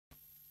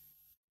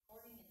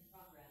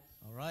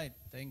All right,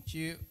 thank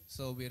you.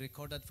 So we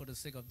recorded for the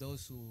sake of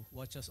those who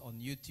watch us on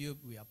YouTube.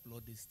 We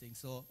upload these things.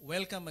 So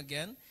welcome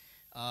again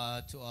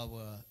to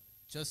our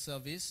church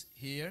service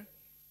here.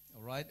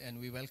 All right, and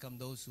we welcome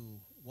those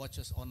who watch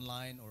us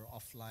online or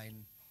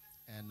offline.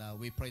 And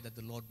we pray that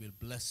the Lord will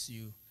bless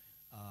you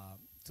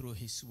through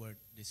His word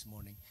this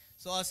morning.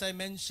 So as I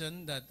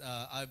mentioned, that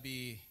I'll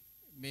be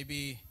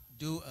maybe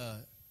do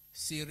a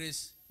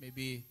series,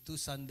 maybe 2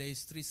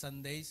 Sundays, 3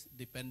 Sundays,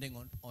 depending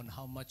on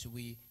how much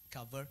we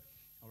cover.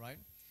 All right,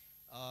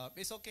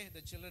 it's okay.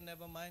 The children,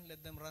 never mind.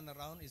 Let them run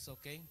around. It's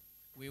okay.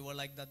 We were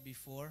like that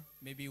before.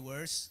 Maybe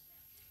worse.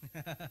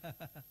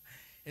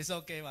 It's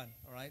okay, man.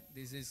 All right.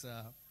 This is.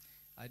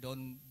 I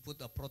don't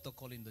put a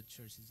protocol in the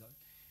church.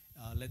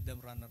 Let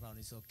them run around.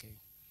 It's okay.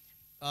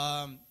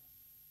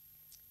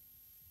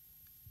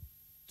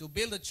 To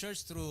build a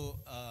church through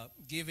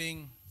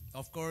giving,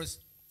 of course,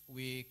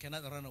 we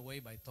cannot run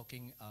away by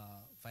talking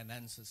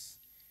finances.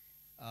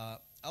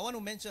 I want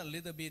to mention a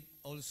little bit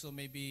also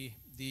maybe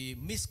the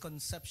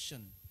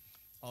misconception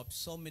of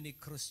so many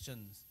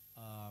Christians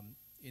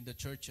in the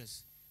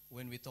churches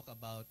when we talk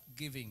about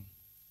giving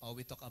or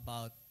we talk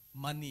about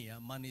money.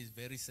 Money is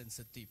very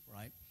sensitive,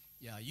 right?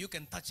 Yeah, you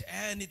can touch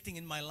anything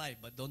in my life,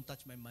 but don't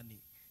touch my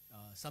money.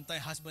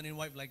 Sometimes husband and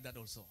wife like that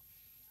also.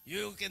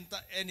 You can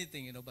touch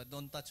anything, but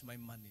don't touch my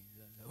money.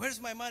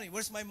 Where's my money?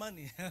 Where's my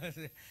money?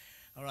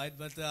 All right,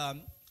 but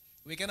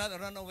we cannot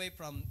run away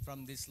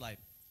from this life.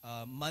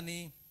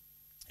 Money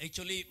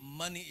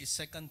is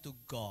second to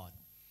God.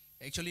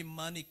 Actually,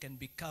 money can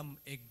become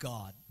a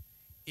God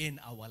in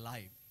our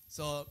life.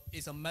 So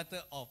it's a matter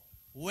of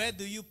where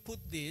do you put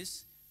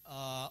this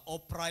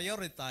or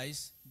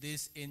prioritize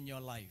this in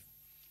your life.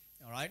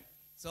 All right.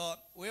 So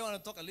we want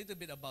to talk a little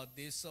bit about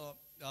this. So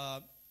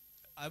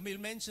I will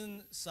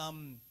mention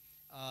some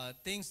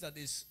things that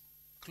is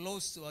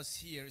close to us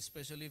here,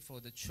 especially for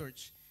the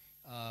church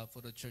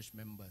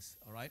members.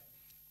 All right.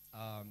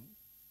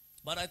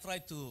 But I try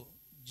to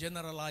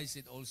generalize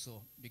it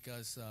also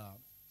because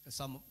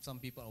some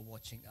people are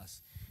watching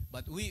us.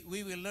 But we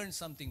will learn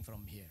something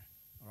from here,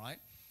 all right?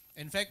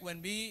 In fact,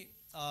 when we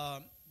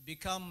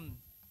become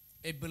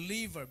a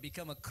believer,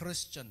 become a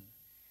Christian,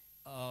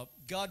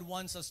 God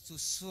wants us to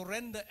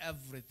surrender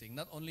everything,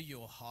 not only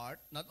your heart,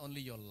 not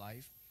only your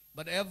life,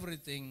 but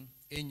everything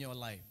in your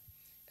life.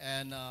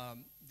 And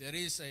there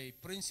is a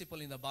principle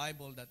in the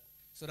Bible that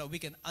so that we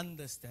can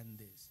understand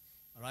this,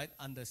 all right?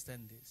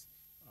 Understand this,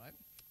 all right?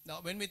 Now,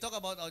 when we talk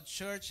about our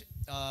church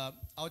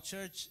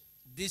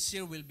this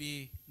year will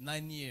be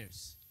 9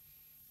 years.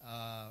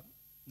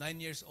 9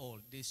 years old,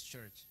 this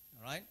church,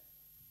 all right?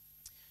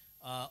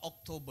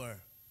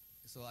 October.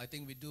 So I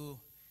think we do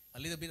a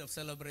little bit of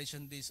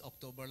celebration this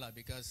October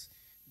because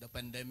the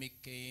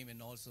pandemic came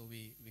and also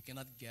we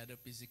cannot gather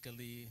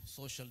physically,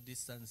 social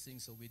distancing,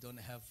 so we don't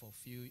have for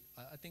few,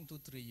 I think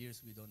 2-3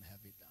 years we don't have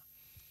it.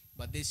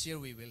 But this year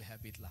we will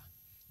have it.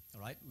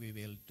 All right? We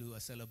will do a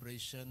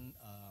celebration,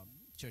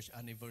 church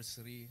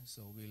anniversary,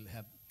 so we'll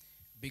have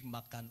big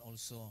makan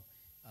also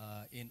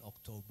in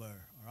October,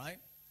 all right?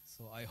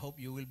 So I hope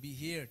you will be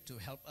here to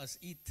help us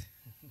eat,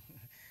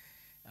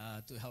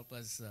 to help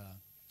us,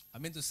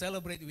 to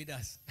celebrate with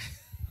us,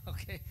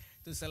 okay?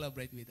 To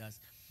celebrate with us.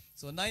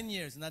 So 9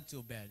 years, not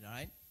too bad, all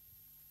right?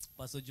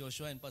 Pastor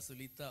Joshua and Pastor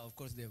Lita, of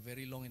course, they're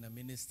very long in the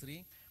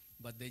ministry,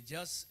 but they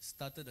just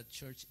started a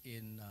church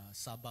in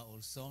Sabah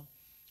also.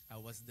 I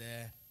was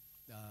there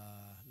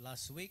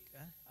last week,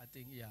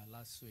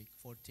 last week,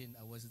 14,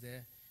 I was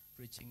there,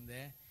 preaching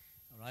there,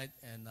 all right?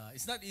 And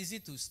it's not easy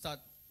to start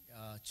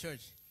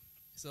church.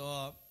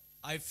 So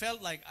I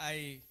felt like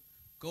I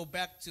go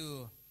back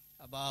to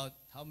about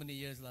how many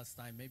years last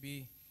time?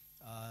 Maybe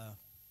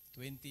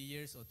 20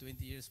 years or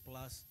 20 years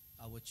plus,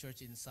 our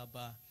church in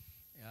Sabah,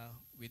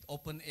 with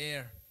open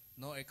air,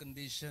 no air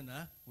condition,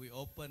 we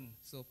open.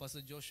 So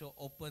Pastor Joshua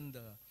opened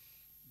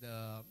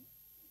the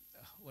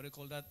what do you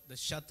call that? The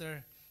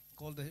shutter,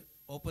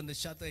 open the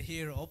shutter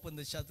here, open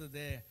the shutter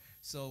there.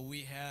 So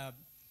we have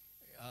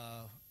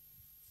a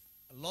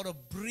lot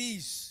of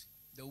breeze,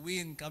 the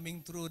wind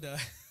coming through the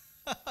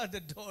the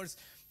doors.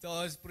 So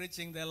I was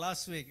preaching there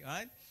last week,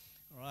 right?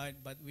 All right,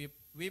 but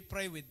we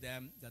pray with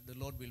them that the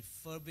Lord will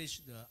furnish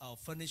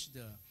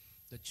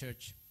the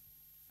church.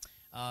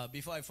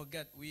 Before I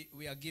forget,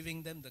 we are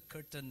giving them the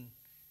curtain.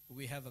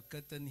 We have a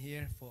curtain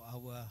here for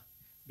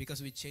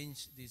because we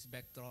changed this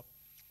backdrop.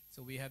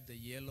 So we have the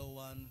yellow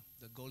one,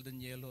 the golden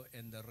yellow,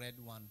 and the red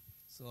one.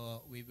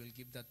 So we will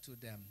give that to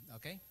them,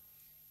 okay?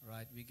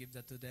 Right, we give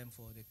that to them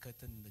for the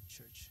curtain in the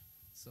church.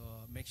 So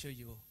make sure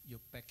you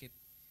pack it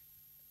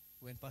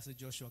when Pastor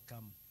Joshua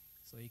come,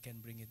 so he can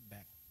bring it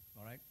back,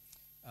 all right?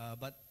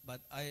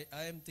 But I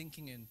am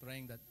thinking and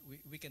praying that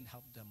we can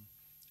help them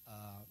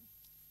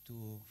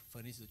to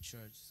furnish the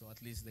church, so at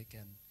least they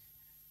can,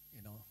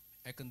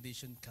 air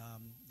condition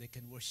come, they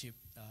can worship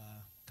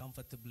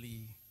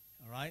comfortably,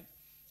 all right?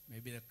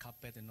 Maybe the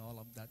carpet and all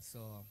of that.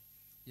 So,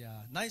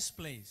 yeah, nice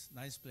place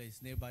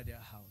nearby their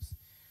house.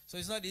 So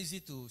it's not easy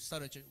to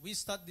start a church. We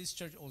start this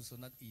church also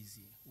not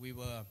easy.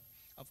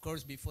 Of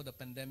course, before the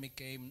pandemic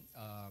came,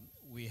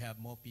 we have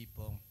more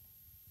people,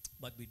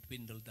 but we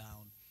dwindled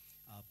down.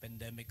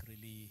 Pandemic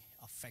really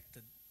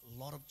affected a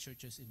lot of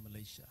churches in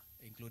Malaysia,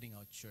 including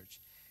our church.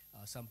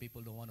 Some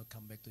people don't want to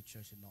come back to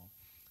church and all.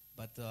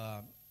 But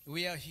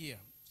we are here.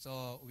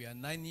 So we are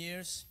 9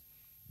 years,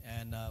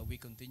 and we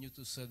continue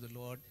to serve the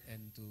Lord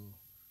and to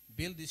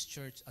build this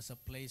church as a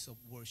place of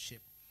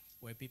worship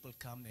where people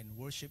come and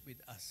worship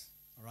with us.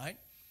 All right?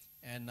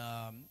 And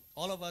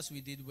all of us,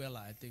 we did well,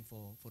 I think,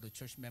 for the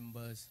church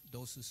members,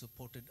 those who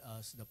supported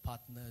us, the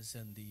partners,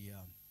 and the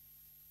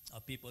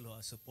people who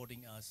are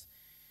supporting us,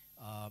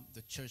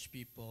 the church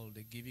people,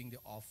 they're giving the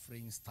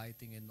offerings,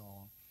 tithing and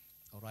all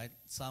right?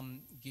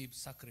 Some give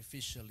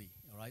sacrificially,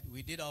 all right?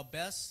 We did our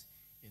best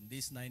in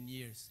these 9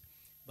 years.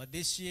 But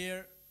this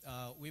year,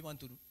 we want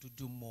to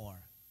do more,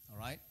 all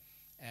right?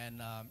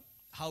 And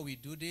how we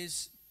do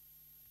this,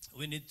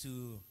 we need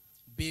to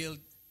build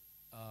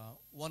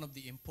one of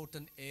the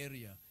important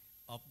area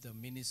of the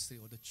ministry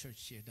or the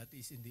church here, that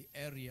is in the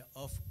area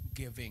of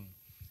giving.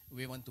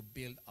 We want to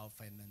build our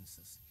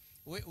finances.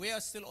 We are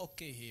still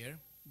okay here,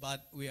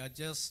 but we are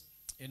just,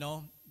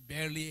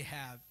 barely,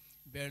 I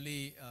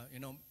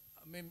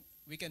mean,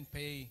 we can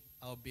pay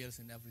our bills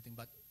and everything,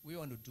 but we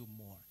want to do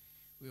more.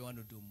 We want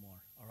to do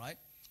more, all right?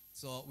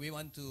 So we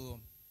want to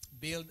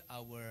build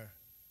our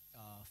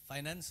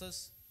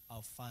finances,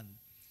 our fund.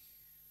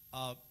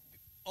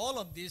 All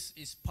of this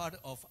is part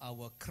of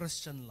our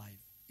Christian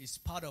life. It's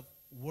part of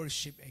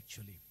worship,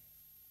 actually.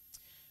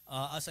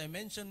 As I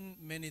mentioned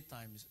many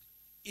times,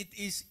 it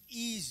is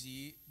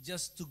easy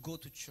just to go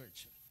to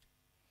church.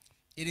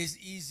 It is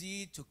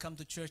easy to come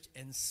to church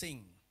and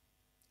sing.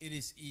 It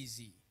is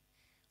easy,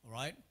 all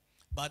right?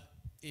 But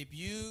if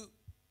you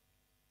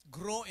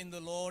grow in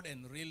the Lord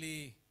and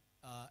really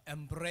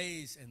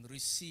embrace and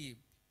receive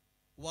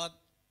what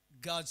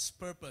God's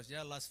purpose,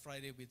 last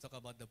Friday we talked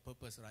about the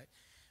purpose, right?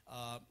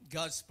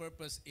 God's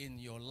purpose in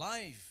your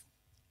life,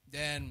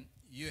 then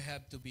you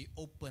have to be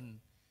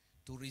open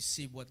to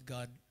receive what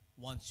God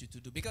wants you to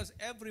do. Because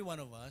every one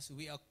of us,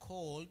 we are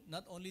called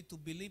not only to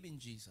believe in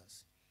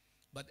Jesus,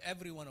 but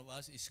every one of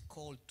us is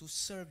called to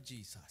serve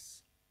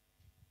Jesus.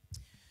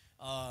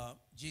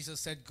 Jesus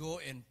said, go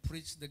and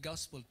preach the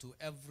gospel to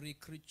every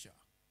creature.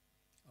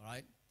 All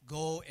right?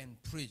 Go and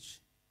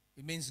preach.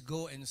 It means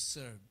go and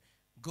serve.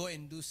 Go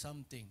and do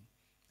something.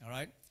 All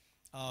right?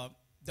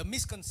 The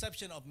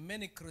misconception of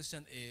many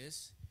Christians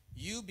is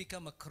you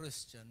become a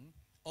Christian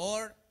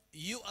or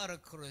you are a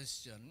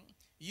Christian,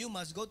 you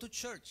must go to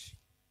church.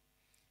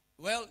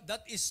 Well,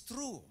 that is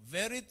true,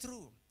 very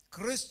true.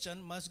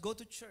 Christian must go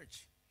to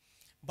church.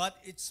 But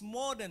it's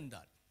more than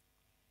that.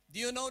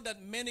 Do you know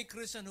that many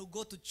Christians who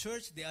go to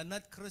church, they are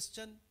not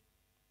Christian?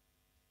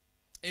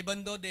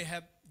 Even though they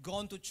have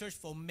gone to church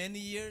for many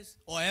years,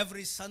 or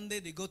every Sunday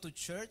they go to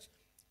church,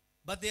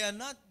 but they are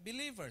not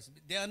believers.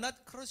 They are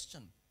not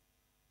Christian.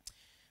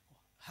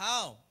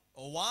 How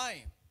or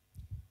why?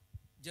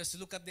 Just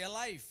look at their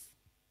life,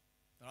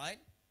 right?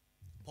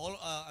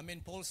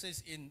 Paul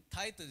says in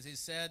Titus, he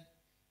said,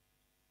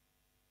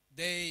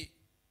 they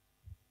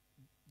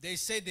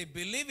say they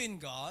believe in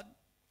God,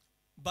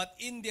 but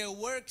in their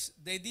works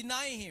they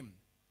deny Him.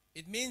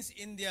 It means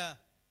in their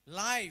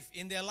life,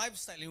 in their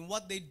lifestyle, in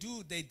what they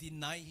do, they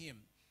deny Him.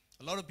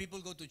 A lot of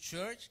people go to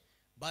church,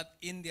 but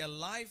in their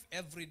life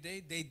every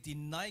day they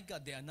deny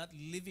God. They are not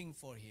living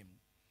for Him.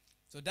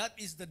 So that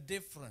is the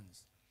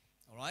difference.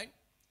 All right?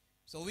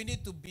 So we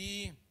need to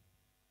be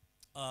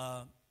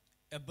a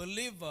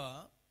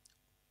believer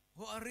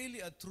who are really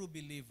a true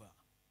believer.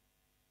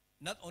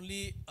 Not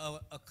only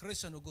a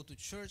Christian who go to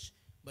church,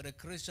 but a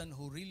Christian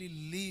who really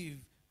live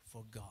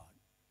for God.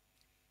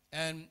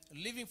 And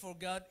living for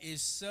God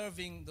is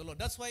serving the Lord.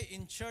 That's why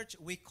in church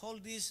we call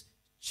this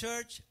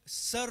church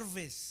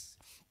service.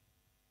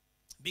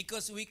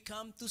 Because we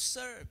come to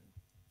serve.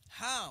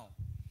 How?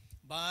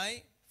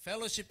 By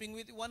fellowshipping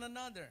with one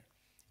another,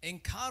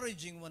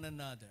 encouraging one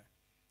another.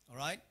 All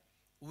right?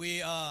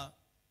 We are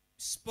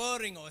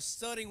spurring or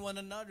stirring one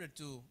another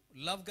to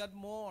love God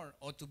more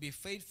or to be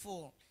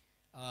faithful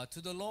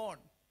to the Lord.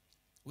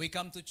 We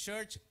come to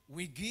church,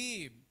 we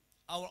give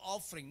our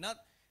offering, not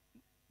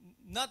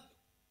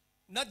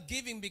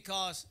giving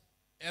because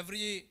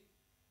every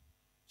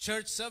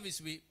church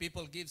service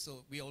people give,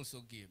 so we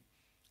also give.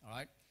 All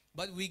right?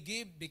 But we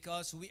give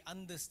because we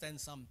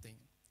understand something.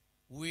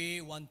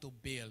 We want to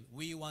build.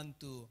 We want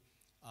to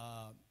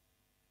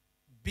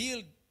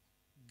build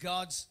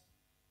God's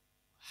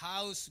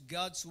house,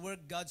 God's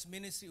work, God's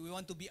ministry. We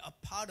want to be a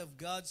part of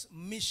God's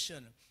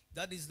mission.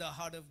 That is the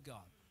heart of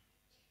God.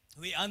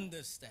 We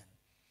understand.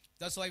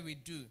 That's why we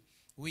do.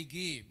 We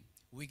give.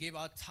 We give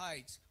our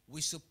tithes.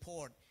 We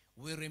support.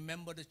 We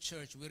remember the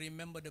church. We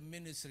remember the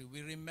ministry.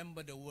 We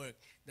remember the work.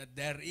 That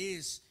there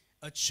is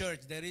a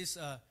church. There is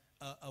a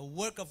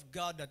work of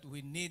God that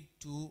we need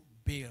to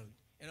build.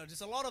 You know,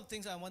 there's a lot of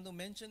things I want to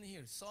mention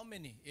here. So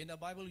many. In the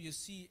Bible, you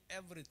see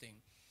everything.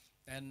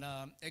 And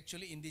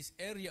actually, in this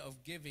area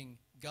of giving,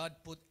 God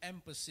put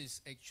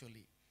emphasis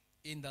actually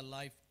in the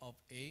life of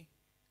a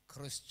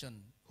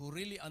Christian who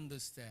really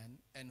understand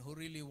and who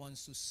really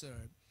wants to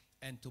serve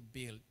and to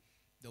build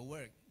the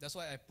work. That's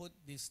why I put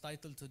this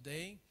title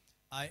today,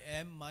 I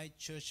am my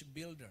church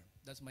builder.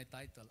 That's my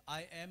title.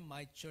 I am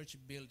my church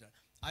builder.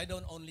 I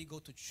don't only go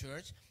to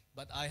church,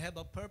 but I have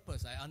a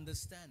purpose. I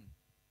understand.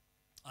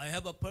 I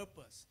have a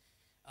purpose,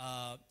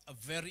 a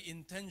very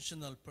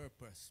intentional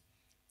purpose.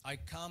 I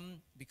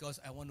come because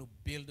I want to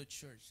build a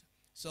church.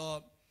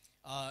 So,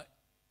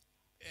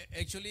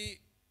 actually,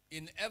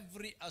 in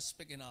every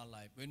aspect in our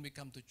life, when we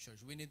come to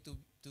church, we need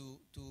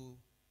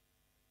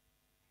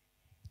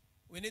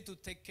to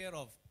take care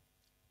of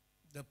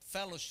the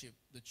fellowship,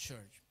 the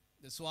church.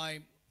 That's why,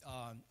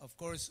 of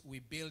course, we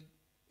build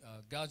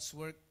God's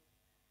work,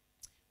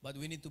 but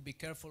we need to be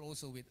careful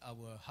also with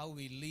how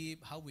we live,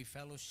 how we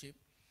fellowship,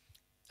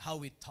 how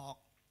we talk,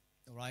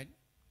 right?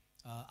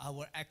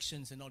 Our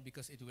actions and all,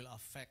 because it will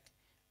affect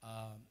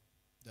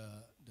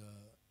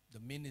the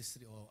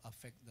ministry or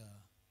affect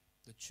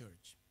the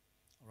church,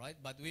 all right?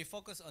 But we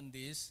focus on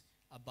this,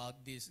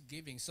 about this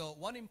giving. So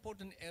one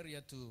important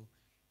area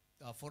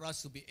for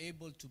us to be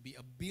able to be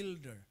a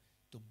builder,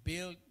 to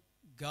build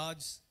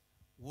God's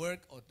work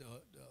or the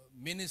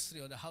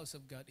ministry or the house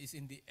of God, is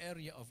in the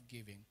area of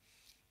giving.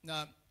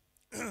 Now,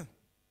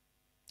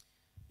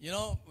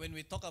 when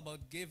we talk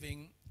about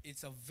giving,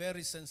 it's a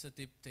very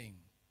sensitive thing.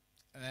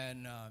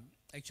 And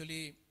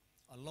actually,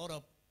 a lot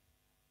of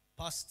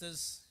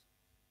pastors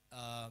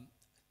try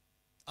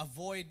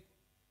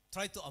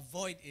to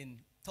avoid in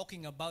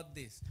talking about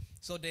this.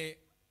 So they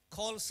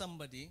call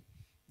somebody,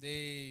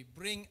 they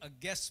bring a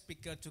guest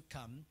speaker to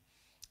come,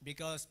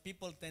 because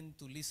people tend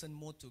to listen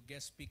more to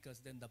guest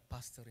speakers than the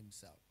pastor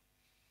himself.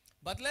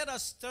 But let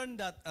us turn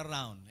that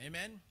around.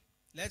 Amen?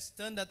 Let's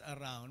turn that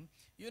around.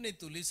 You need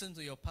to listen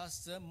to your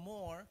pastor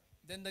more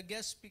than the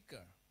guest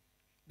speaker.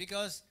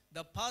 Because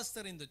the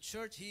pastor in the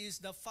church, he is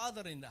the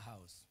father in the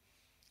house.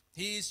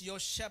 He is your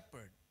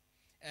shepherd.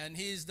 And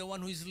he is the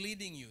one who is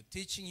leading you,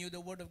 teaching you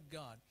the word of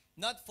God.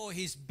 Not for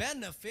his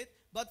benefit,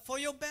 but for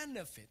your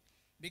benefit.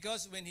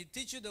 Because when he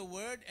teaches you the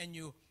word and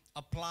you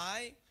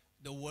apply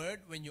the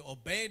word, when you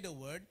obey the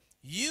word,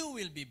 you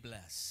will be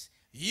blessed.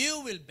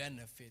 You will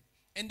benefit.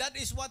 And that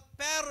is what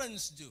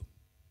parents do.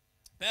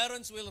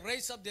 Parents will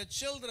raise up their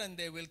children.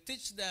 They will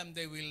teach them.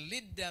 They will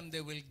lead them.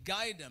 They will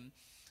guide them,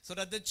 so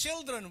that the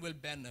children will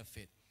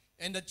benefit.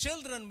 And the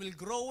children will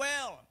grow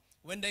well.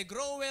 When they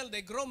grow well,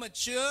 they grow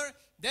mature,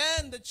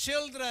 then the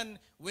children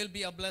will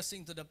be a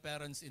blessing to the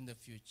parents in the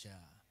future.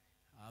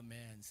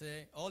 Amen.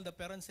 Say, all the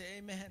parents say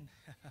amen.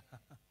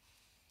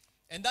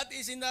 And that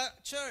is in the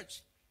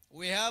church.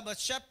 We have a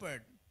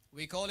shepherd.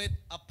 We call it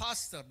a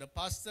pastor. The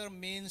pastor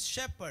means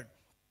shepherd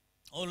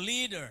or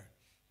leader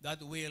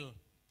that will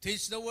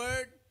teach the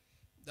word,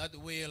 that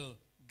will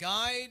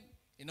guide,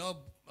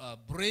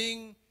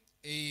 bring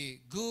a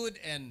good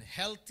and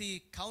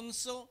healthy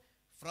counsel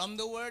from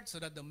the word, so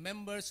that the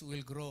members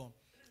will grow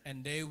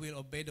and they will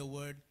obey the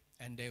word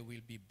and they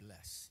will be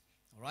blessed.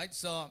 All right,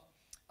 so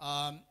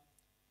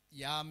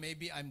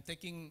maybe I'm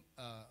taking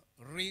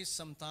risk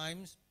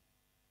sometimes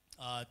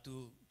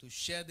to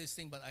share this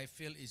thing, but I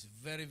feel it's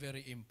very,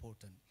 very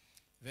important.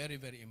 Very,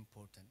 very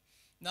important.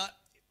 Now,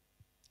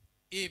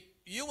 if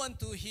you want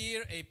to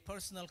hear a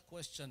personal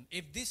question,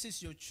 if this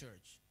is your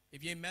church,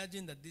 if you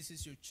imagine that this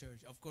is your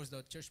church, of course,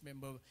 the church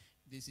member,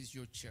 this is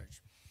your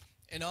church.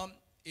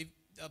 If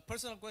a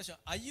personal question,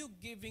 are you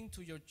giving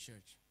to your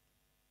church?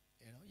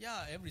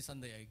 Every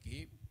Sunday I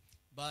give,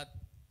 but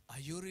are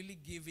you really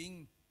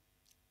giving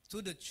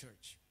to the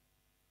church?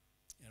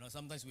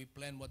 Sometimes we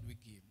plan what we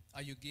give.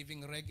 Are you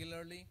giving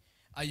regularly?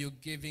 Are you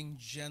giving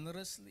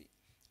generously?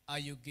 Are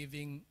you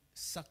giving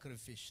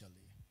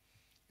sacrificially?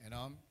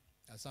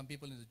 Some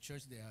people in the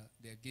church,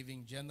 they are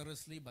giving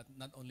generously, but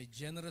not only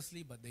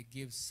generously, but they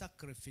give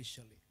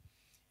sacrificially.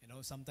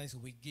 Sometimes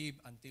we give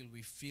until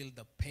we feel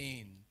the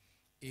pain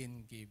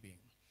in giving.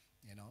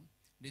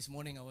 This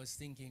morning I was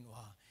thinking,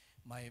 wow,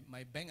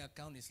 my bank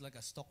account is like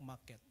a stock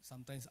market,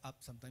 sometimes up,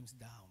 sometimes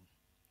down.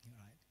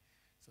 Right?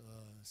 So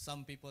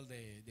some people,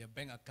 their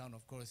bank account,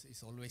 of course,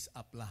 is always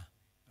up lah.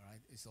 Right?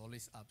 It's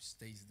always up,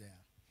 stays there.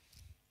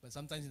 But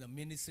sometimes the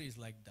ministry is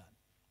like that.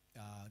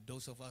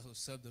 Those of us who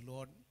serve the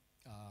Lord,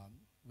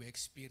 we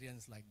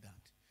experience like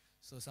that.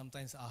 So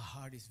sometimes our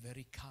heart is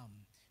very calm,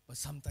 but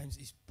sometimes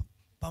it's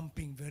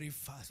pumping very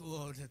fast.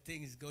 Oh, the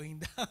thing is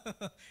going down.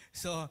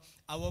 So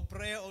our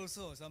prayer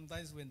also,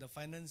 sometimes when the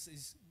finance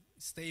is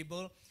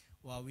stable,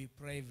 we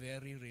pray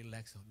very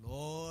relaxed.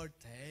 Lord,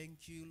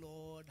 thank you,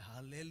 Lord.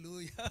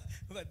 Hallelujah.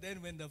 But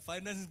then when the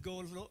finance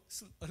goes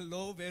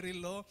low, very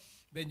low,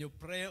 then your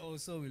prayer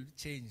also will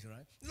change,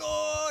 right?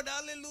 Lord,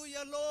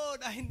 hallelujah,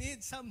 Lord, I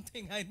need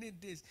something. I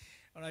need this.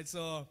 All right,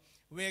 so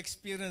we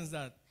experience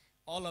that,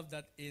 all of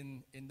that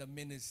in the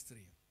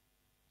ministry.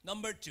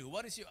 Number 2,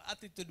 what is your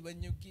attitude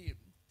when you give?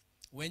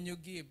 When you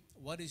give,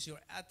 what is your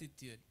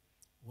attitude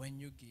when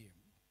you give?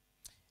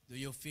 Do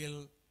you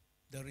feel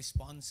the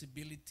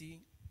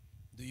responsibility?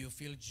 Do you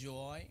feel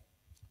joy?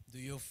 Do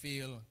you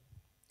feel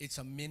it's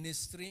a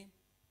ministry?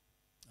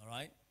 All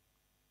right?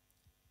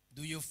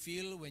 Do you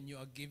feel when you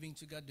are giving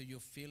to God, do you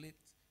feel it?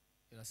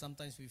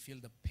 Sometimes we feel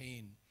the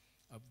pain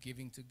of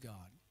giving to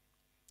God.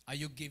 Are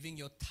you giving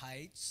your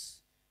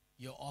tithes,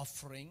 your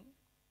offering,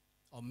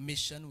 or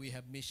mission? We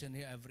have mission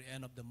here every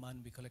end of the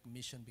month. We collect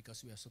mission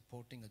because we are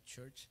supporting a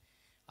church.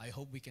 I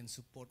hope we can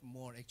support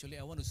more. Actually,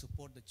 I want to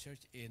support the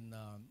church in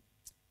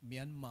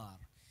Myanmar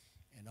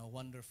and a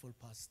wonderful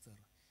pastor.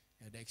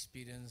 They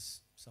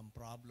experienced some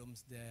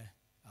problems there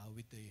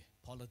with the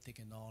politics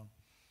and all.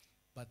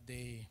 But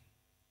they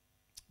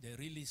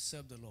really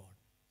serve the Lord,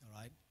 all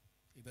right?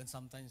 Even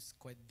sometimes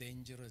quite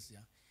dangerous,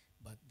 yeah.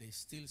 But they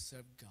still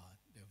serve God.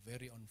 They're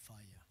very on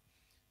fire.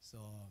 So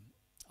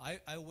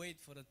I wait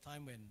for the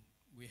time when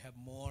we have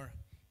more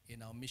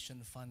in our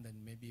mission fund,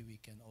 and maybe we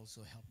can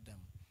also help them.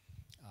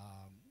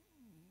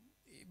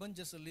 Even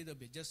just a little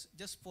bit,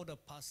 just for the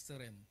pastor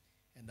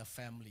and the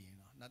family,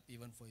 not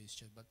even for his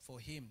church, but for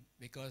him,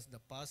 because the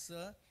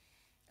pastor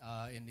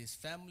and his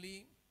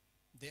family,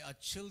 there are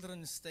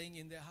children staying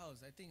in their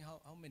house. I think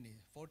how many?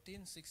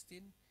 14,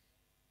 16?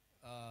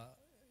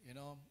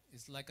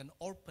 It's like an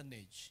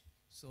orphanage.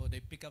 So they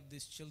pick up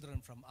these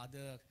children from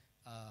other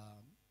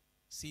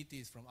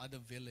cities, from other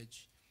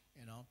village,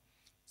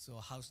 so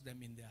house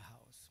them in their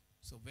house.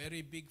 So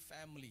very big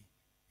family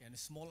and a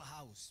small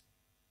house.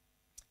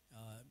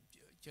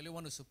 Actually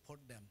want to support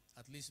them.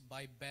 At least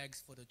buy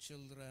bags for the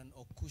children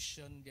or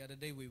cushion. The other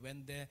day we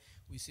went there.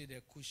 We see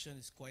their cushion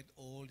is quite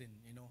old and,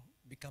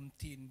 become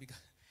thin.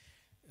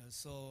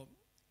 So,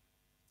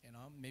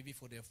 maybe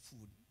for their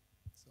food.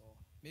 So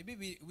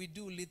maybe we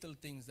do little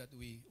things that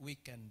we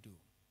can do.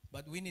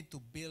 But we need to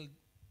build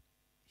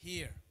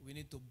here. We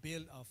need to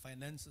build our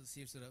finances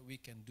here so that we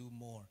can do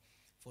more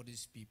for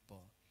these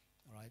people.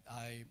 All right.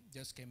 I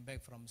just came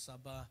back from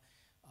Sabah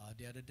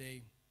the other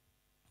day.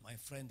 My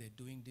friend, they're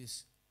doing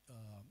this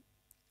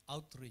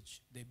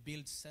outreach. They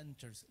build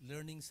centers,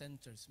 learning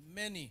centers,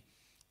 many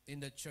in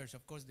the church.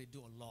 Of course, they do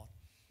a lot.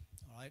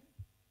 All right.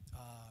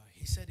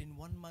 He said in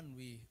 1 month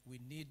we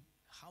need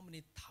how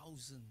many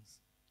thousands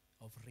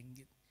of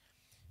ringgit.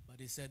 But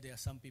he said there are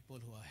some people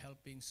who are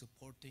helping,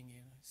 supporting.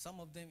 Some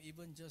of them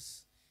even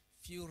just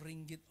few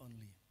ringgit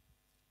only,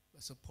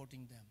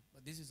 supporting them.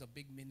 But this is a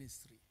big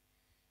ministry.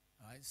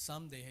 All right.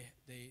 Some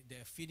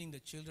they're feeding the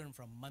children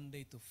from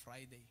Monday to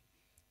Friday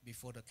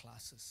before the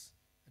classes.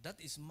 That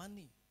is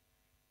money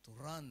to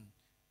run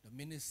the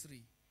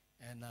ministry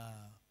and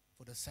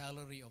for the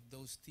salary of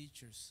those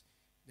teachers.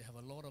 They have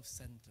a lot of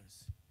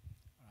centers.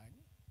 All right.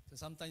 So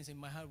sometimes in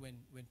my heart,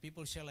 when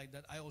people share like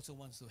that, I also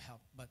want to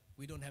help, but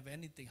we don't have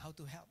anything. How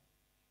to help?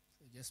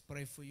 So just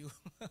pray for you.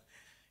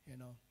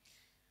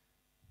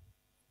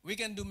 We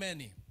can do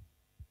many,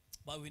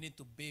 but we need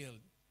to build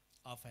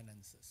our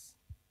finances.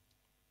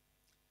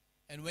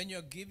 And when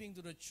you're giving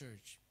to the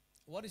church,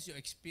 what is your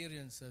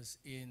experiences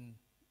in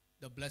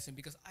the blessing?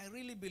 Because I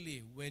really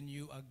believe when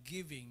you are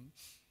giving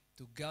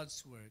to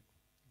God's work,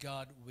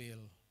 God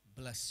will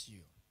bless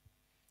you.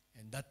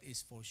 And that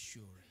is for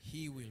sure.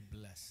 He will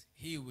bless.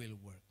 He will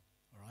work.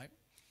 All right?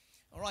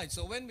 All right,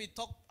 so when we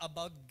talk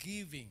about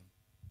giving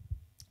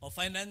or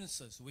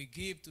finances, we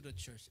give to the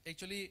church.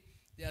 Actually,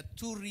 there are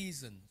two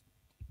reasons.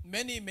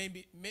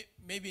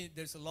 Maybe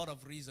there's a lot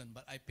of reasons,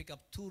 but I pick up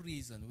two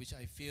reasons which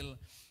I feel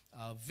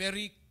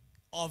very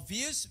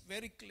obvious,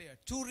 very clear.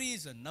 Two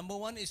reasons. Number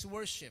one is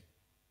worship.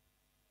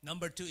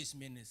 Number two is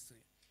ministry.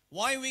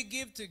 Why we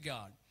give to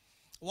God.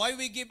 Why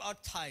we give our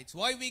tithes.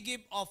 Why we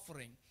give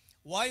offering.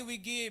 Why we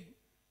give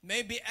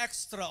maybe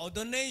extra or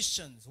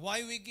donations.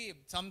 Why we give.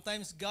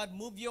 Sometimes God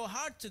moves your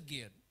heart to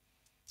give.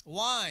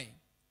 Why?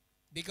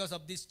 Because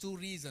of these two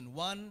reasons.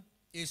 One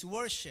is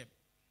worship.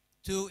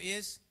 Two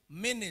is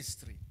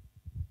ministry.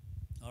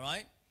 All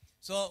right?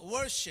 So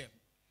worship.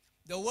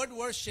 The word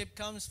worship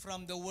comes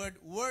from the word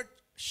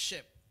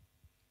worship.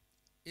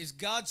 It's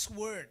God's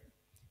word.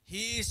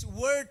 He is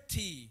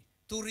worthy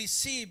to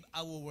receive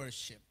our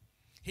worship.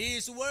 He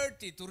is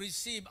worthy to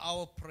receive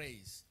our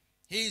praise.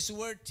 He is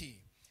worthy.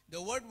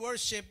 The word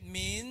worship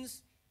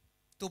means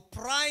to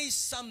prize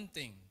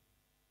something.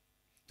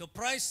 To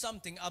prize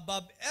something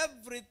above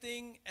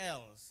everything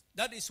else.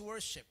 That is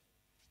worship.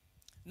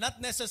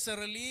 Not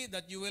necessarily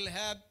that you will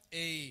have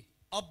an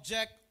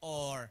object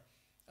or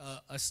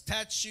a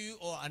statue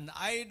or an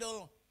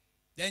idol.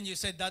 Then you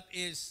say that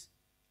is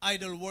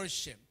idol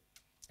worship.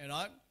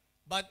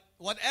 But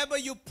whatever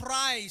you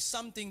prize,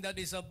 something that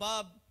is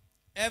above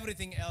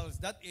everything else,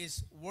 that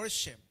is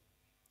worship.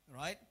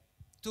 Right?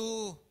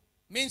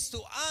 Means to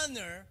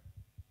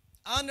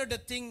honor the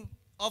thing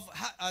of,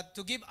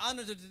 to give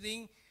honor to the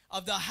thing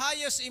of the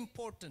highest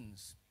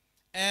importance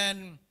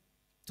and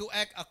to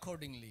act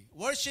accordingly.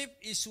 Worship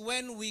is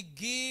when we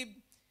give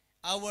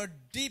our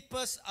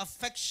deepest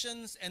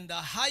affections and the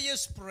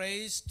highest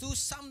praise to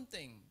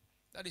something.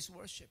 That is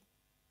worship.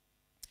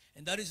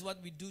 And that is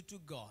what we do to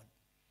God.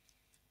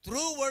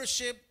 True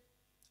worship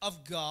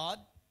of God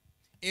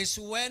is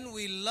when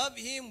we love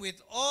Him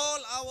with all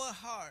our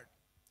heart,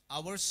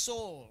 our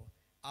soul,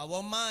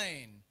 our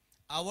mind,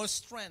 our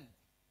strength.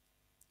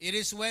 It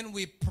is when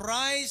we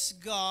prize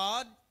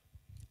God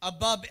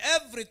above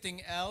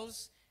everything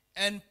else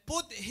and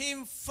put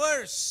Him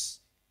first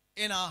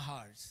in our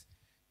hearts.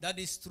 That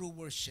is true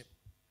worship.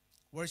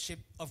 Worship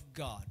of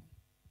God.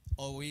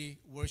 Or we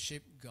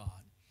worship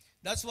God.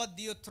 That's what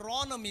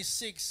Deuteronomy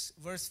 6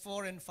 verse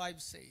 4 and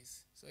 5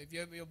 says. So if you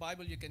have your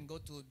Bible, you can go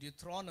to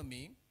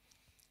Deuteronomy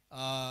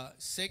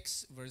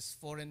 6 verse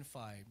 4 and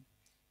 5.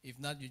 If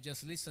not, you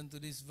just listen to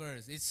this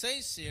verse. It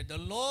says here, the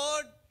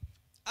Lord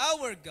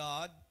our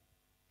God,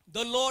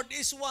 the Lord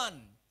is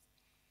one.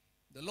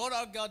 The Lord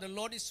our God, the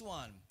Lord is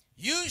one.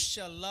 You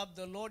shall love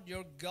the Lord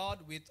your God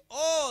with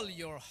all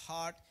your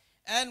heart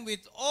and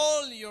with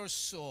all your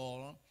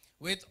soul,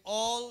 with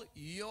all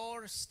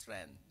your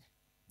strength.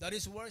 That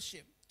is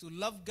worship. To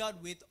love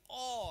God with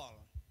all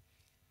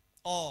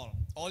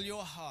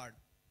your heart,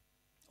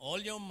 all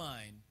your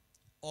mind,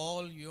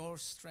 all your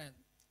strength.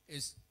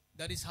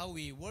 That is how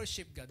we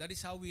worship God. That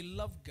is how we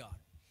love God.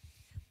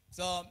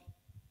 So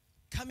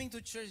coming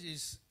to church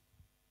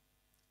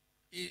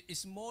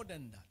is more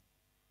than that.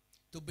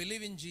 To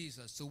believe in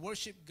Jesus, to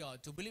worship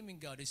God, to believe in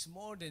God is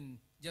more than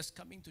just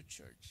coming to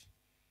church.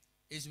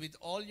 It's with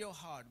all your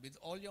heart, with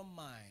all your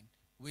mind,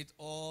 with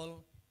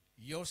all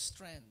your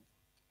strength.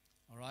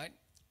 All right?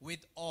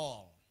 With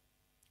all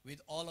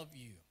of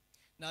you.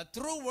 Now,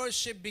 true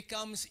worship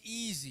becomes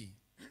easy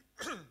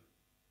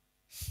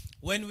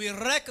when we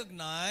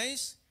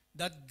recognize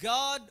that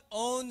God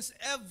owns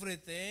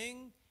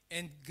everything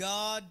and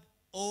God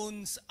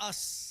owns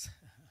us.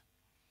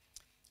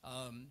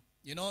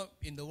 You know,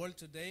 in the world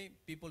today,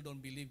 people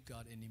don't believe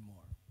God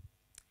anymore.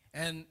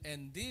 And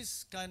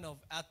this kind of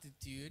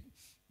attitude,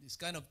 this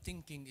kind of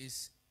thinking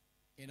is,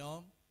 you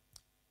know,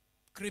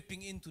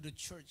 creeping into the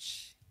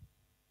church.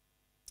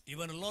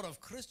 Even a lot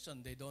of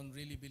Christians, they don't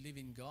really believe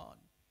in God.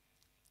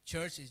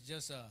 Church is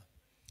just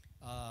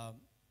a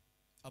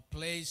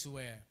place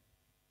where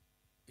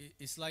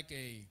it's like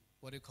a,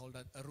 what do you call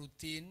that, a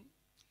routine,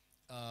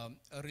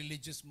 a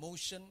religious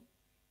motion,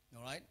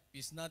 all right?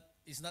 It's not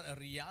a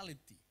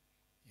reality,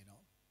 you know.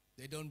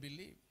 They don't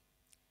believe.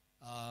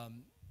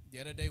 The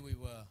other day we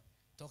were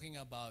talking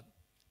about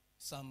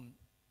some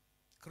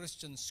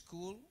Christian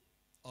school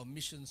or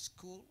mission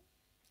school.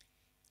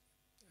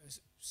 It's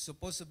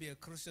supposed to be a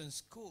Christian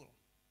school,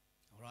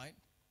 all right?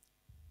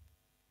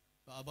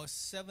 But about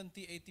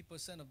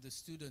 70-80% of the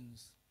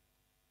students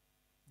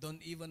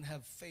don't even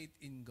have faith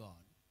in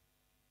God.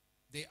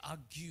 They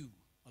argue.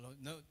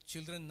 No,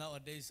 children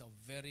nowadays are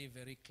very,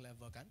 very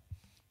clever, kan?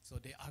 So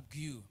they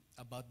argue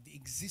about the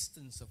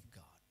existence of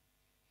God.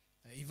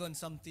 Even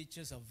some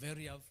teachers are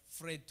very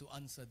afraid to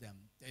answer them.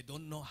 They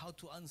don't know how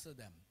to answer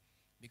them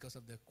because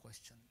of the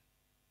question.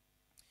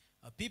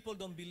 People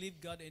don't believe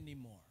God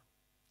anymore.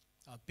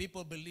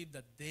 People believe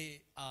that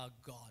they are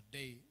God.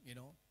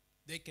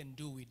 They can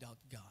do without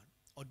God,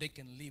 or they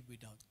can live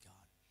without God.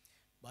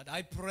 But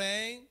I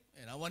pray,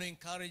 and I want to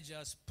encourage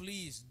us,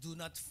 please do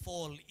not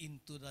fall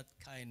into that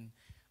kind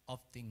of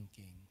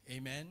thinking.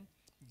 Amen?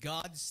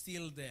 God's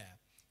still there.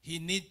 He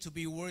needs to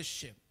be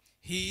worshipped.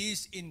 He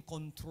is in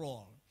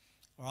control.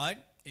 All right?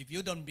 If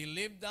you don't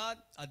believe that,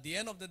 at the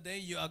end of the day,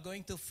 you are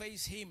going to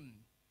face Him.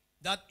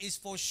 That is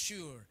for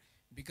sure,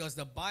 because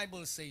the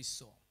Bible says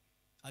so.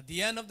 At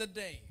the end of the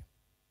day,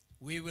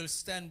 we will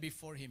stand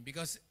before Him,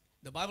 because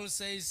the Bible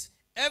says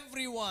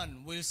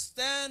everyone will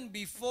stand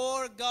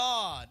before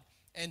God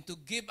and to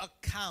give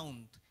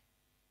account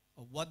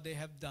of what they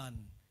have done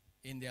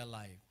in their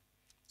life.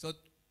 So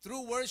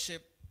true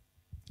worship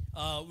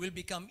will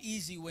become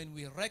easy when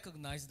we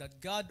recognize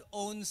that God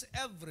owns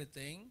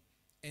everything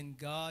and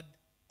God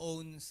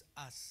owns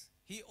us.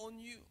 He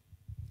owns you.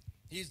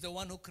 He's the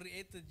one who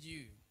created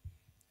you.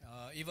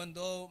 Even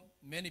though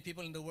many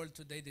people in the world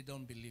today, they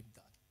don't believe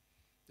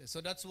that.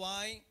 So that's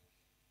why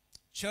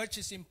church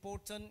is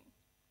important.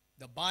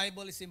 The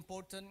Bible is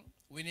important.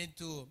 We need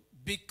to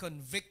be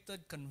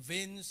convicted,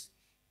 convinced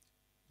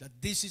that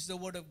this is the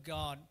Word of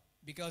God,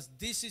 because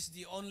this is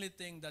the only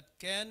thing that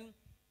can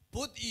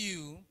put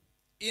you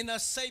in a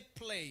safe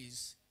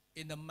place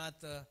in the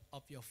matter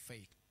of your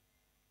faith.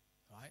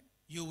 Right?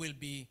 You will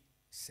be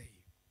saved.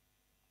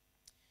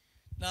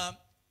 Now,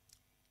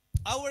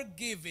 our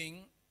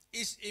giving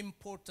is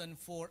important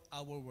for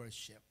our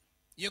worship.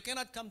 You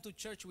cannot come to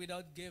church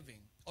without giving,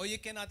 or you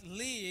cannot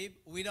live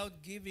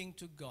without giving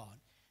to God.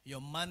 Your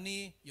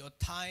money, your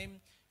time,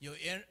 your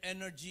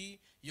energy,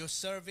 your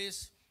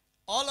service,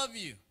 all of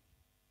you,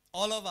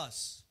 all of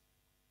us,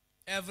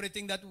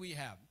 everything that we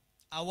have,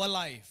 our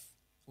life,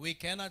 we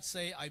cannot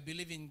say, I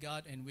believe in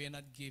God, and we are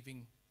not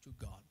giving to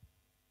God.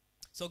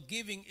 So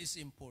giving is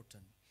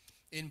important.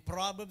 In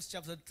Proverbs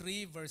chapter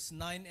 3, verse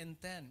 9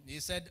 and 10, he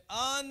said,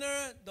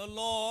 honor the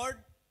Lord.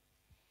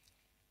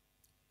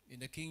 In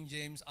the King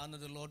James, honor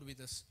the Lord with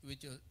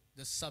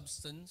the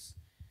substance.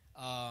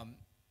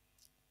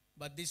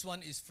 But this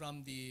one is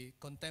from the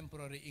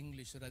contemporary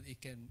English so that it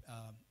can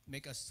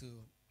make us to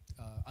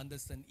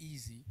understand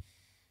easy.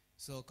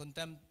 So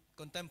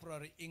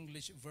contemporary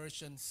English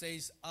version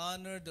says,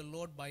 honor the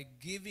Lord by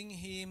giving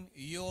Him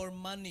your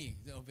money.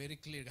 Very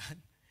clear, God.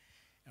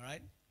 All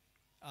right?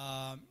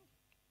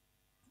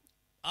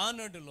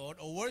 Honor the Lord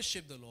or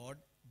worship the Lord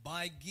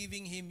by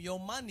giving him your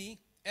money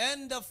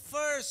and the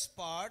first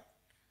part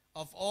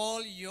of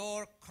all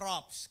your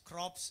crops.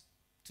 Crops,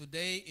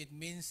 today it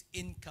means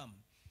income.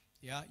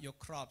 Yeah, your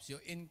crops,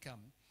 your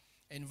income.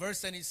 In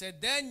verse 10 he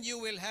said, then you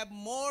will have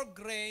more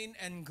grain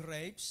and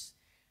grapes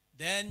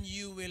than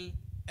you will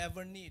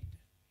ever need.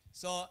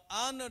 So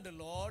honor the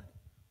Lord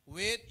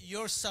with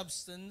your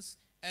substance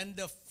and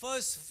the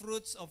first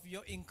fruits of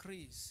your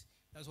increase.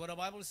 That's what the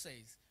Bible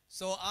says.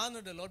 So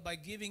honor the Lord by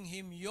giving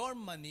him your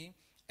money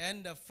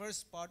and the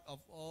first part of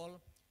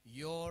all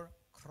your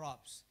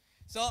crops.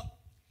 So,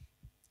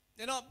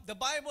 the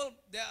Bible,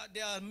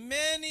 there are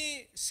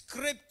many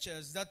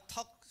scriptures that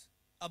talk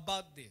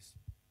about this.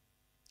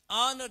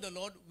 Honor the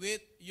Lord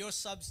with your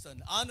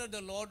substance. Honor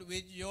the Lord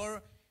with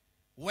your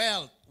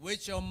wealth,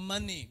 with your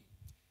money.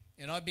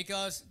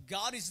 Because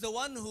God is the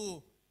one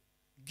who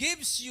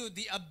gives you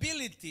the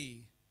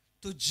ability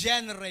to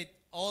generate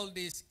all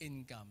this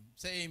income.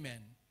 Say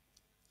amen.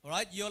 All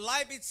right? Your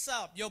life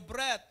itself, your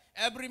breath,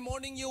 every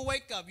morning you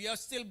wake up, you are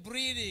still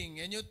breathing,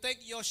 and you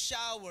take your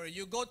shower,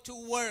 you go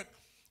to work,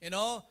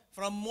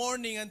 from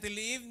morning until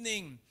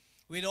evening,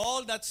 with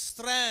all that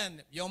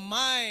strength, your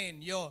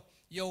mind, your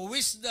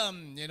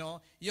wisdom,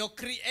 your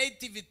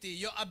creativity,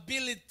 your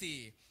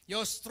ability,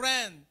 your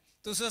strength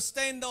to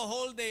sustain the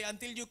whole day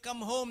until you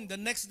come home. The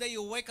next day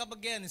you wake up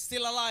again,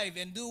 still alive,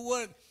 and do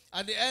work.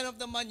 At the end of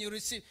the month you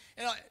receive.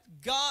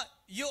 God,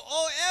 you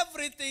owe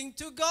everything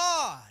to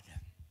God.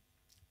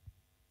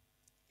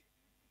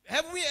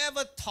 Have we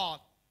ever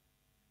thought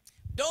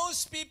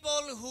those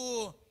people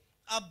who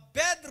are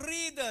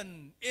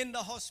bedridden in the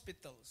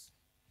hospitals,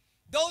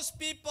 those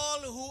people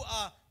who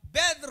are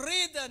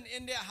bedridden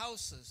in their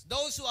houses,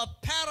 those who are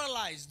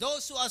paralyzed,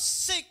 those who are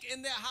sick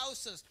in their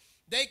houses,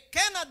 they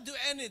cannot do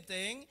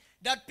anything,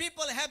 that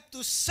people have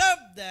to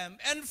serve them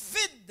and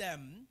feed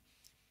them.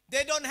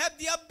 They don't have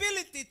the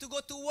ability to go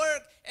to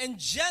work and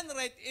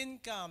generate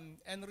income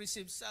and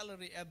receive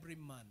salary every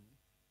month.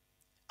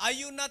 Are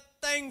you not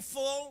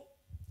thankful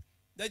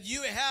that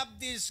you have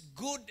this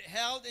good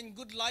health and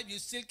good life? You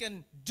still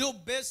can do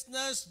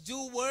business,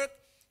 do work,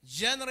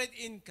 generate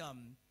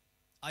income.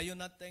 Are you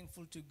not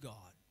thankful to God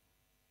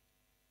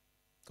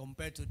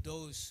compared to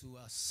those who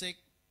are sick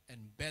and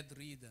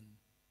bedridden?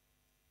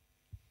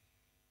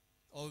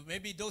 Or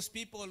maybe those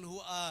people who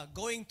are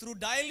going through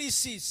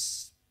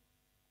dialysis.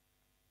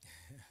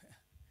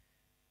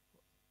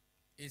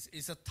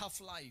 It's a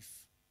tough life.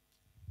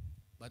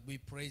 But we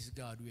praise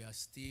God, we are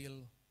still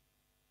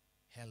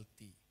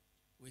healthy.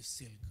 We're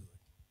still good.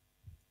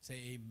 Say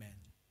amen.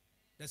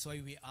 That's why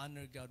we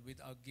honor God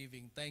with our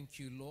giving. Thank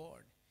you,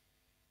 Lord.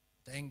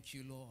 Thank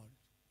you, Lord.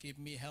 Keep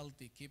me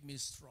healthy. Keep me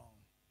strong.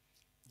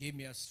 Give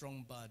me a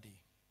strong body.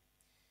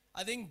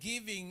 I think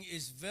giving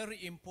is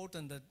very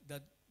important,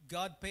 that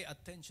God pay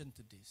attention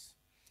to this.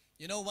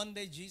 One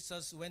day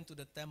Jesus went to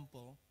the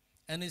temple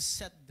and he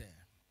sat there.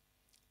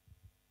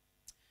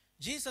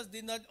 Jesus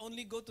did not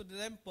only go to the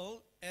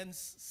temple and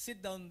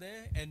sit down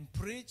there and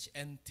preach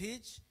and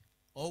teach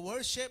or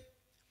worship.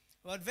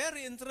 But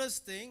very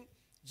interesting,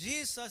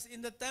 Jesus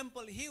in the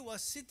temple, he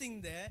was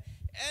sitting there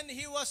and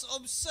he was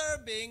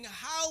observing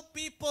how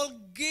people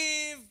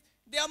give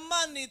their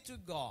money to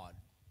God.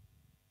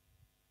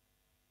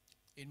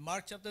 In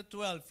Mark chapter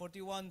 12,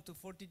 41 to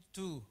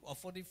 42 or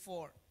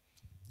 44,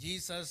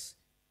 Jesus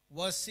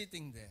was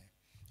sitting there.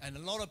 And a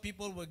lot of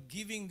people were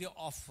giving the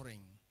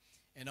offering.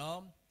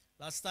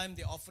 Last time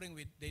the offering,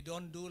 they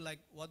don't do like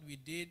what we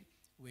did.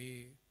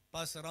 We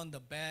pass around the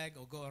bag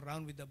or go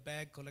around with the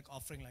bag, collect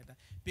offering like that.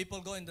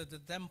 People go into the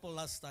temple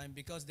last time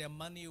because their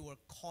money were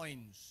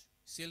coins,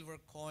 silver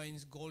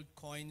coins, gold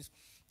coins.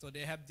 So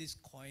they have these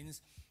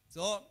coins.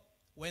 So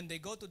when they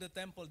go to the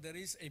temple, there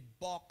is a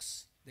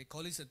box. They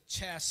call it a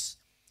chest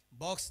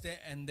box there,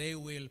 and they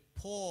will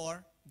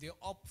pour the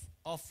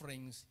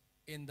offerings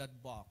in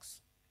that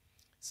box.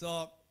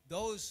 So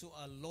those who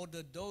are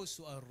loaded, those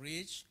who are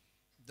rich,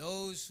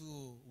 those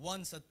who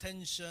want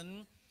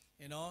attention,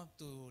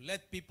 to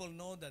let people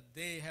know that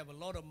they have a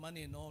lot of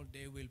money and all,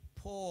 they will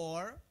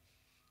pour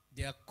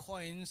their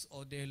coins,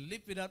 or they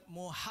lift it up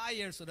more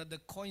higher so that the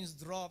coins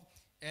drop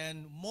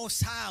and more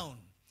sound.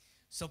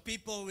 So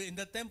people in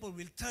the temple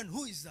will turn,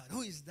 who is that?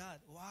 Who is that?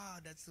 Wow,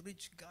 that's a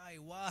rich guy.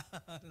 Wow.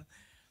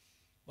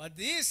 But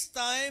this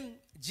time,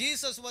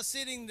 Jesus was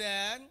sitting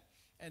there,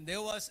 and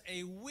there was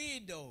a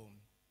widow.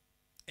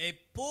 A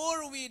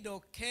poor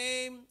widow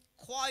came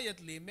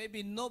quietly.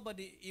 Maybe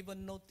nobody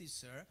even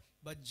noticed her,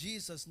 but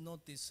Jesus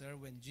noticed her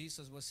when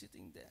Jesus was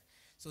sitting there.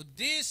 So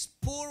this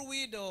poor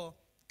widow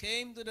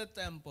came to the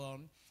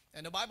temple,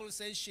 and the Bible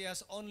says she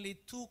has only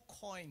 2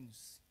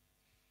 coins.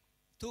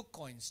 2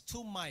 coins,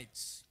 2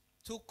 mites,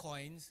 2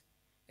 coins.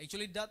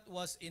 Actually, that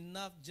was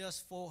enough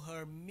just for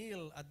her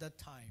meal at that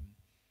time.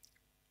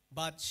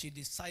 But she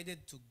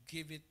decided to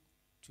give it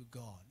to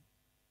God.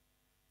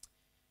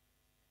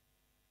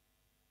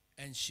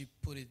 And she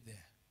put it there.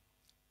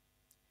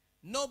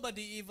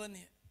 Nobody even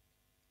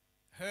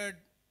heard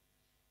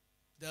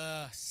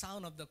the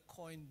sound of the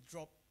coin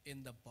drop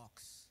in the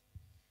box.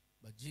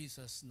 But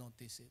Jesus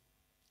noticed it.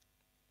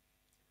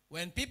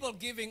 When people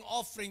giving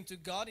offering to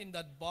God in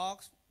that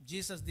box,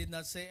 Jesus did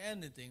not say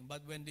anything.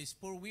 But when this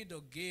poor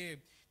widow gave,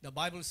 the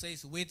Bible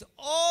says, with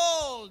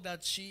all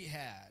that she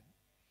had,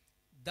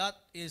 that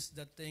is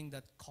the thing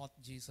that caught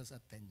Jesus'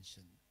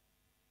 attention.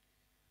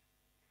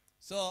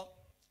 So,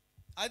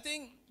 I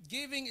think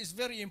giving is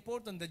very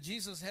important, that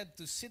Jesus had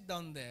to sit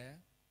down there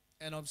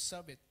and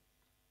observe it,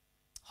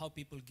 how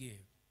people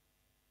give.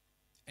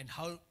 And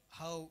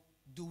how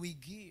do we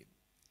give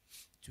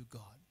to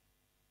God?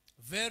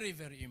 Very,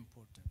 very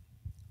important.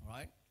 All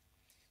right?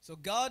 So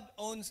God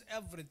owns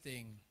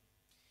everything,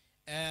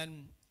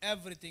 and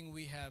everything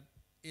we have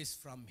is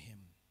from Him.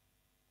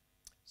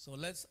 So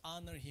let's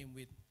honor Him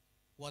with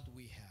what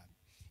we have.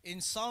 In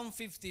Psalm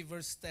 50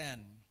 verse 10,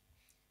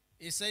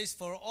 it says,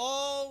 for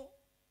all,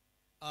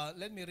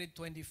 let me read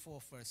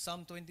 24 first.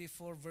 Psalm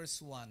 24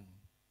 verse 1.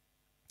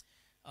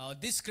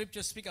 This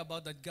scripture speak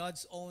about that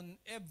God's own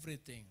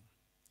everything,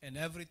 and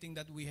everything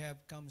that we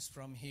have comes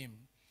from Him.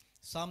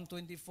 Psalm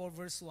 24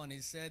 verse 1,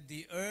 it said,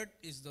 the earth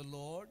is the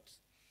Lord's,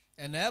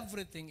 and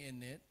everything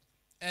in it,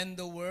 and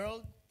the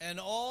world, and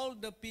all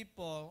the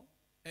people,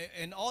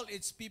 and all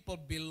its people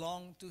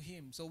belong to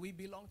Him. So we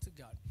belong to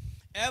God.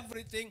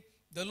 Everything,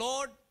 the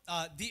Lord,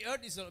 the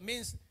earth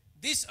means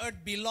this earth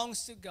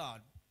belongs to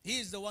God. He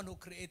is the one who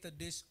created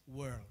this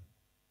world.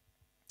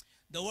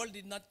 The world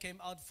did not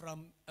come out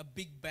from a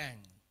big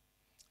bang.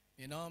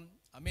 You know,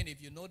 I mean,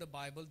 if you know the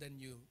Bible, then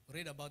you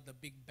read about the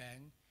Big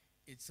Bang.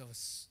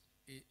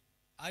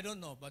 I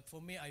don't know, but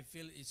for me, I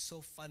feel it's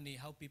so funny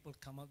how people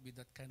come up with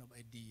that kind of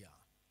idea.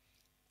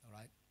 All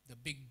right? The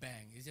Big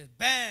Bang. It's just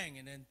bang,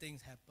 and then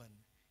things happen.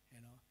 You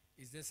know,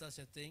 is there such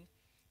a thing?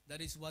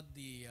 That is what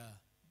the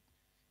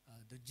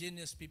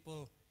genius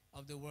people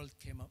of the world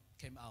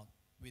came out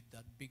with,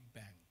 that Big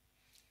Bang.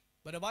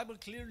 But the Bible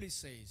clearly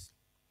says,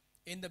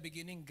 in the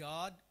beginning,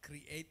 God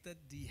created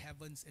the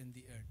heavens and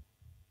the earth.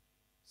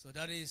 So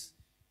that is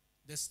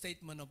the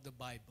statement of the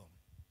Bible.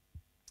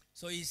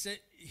 So he said,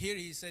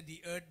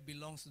 the earth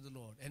belongs to the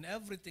Lord, and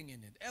everything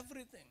in it,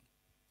 everything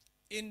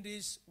in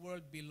this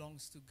world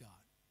belongs to God.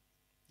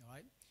 All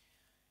right?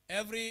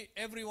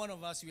 Every one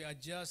of us, we are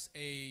just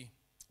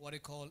what they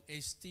call a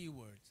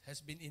steward,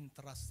 has been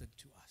entrusted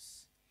to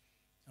us.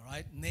 All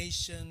right?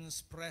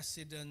 Nations,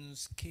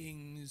 presidents,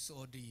 kings,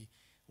 or the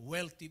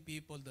wealthy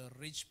people, the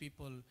rich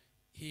people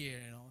here,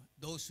 you know,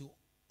 those who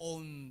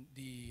own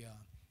the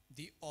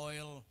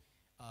oil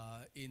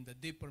in the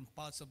different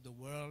parts of the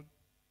world.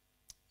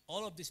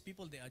 All of these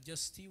people, they are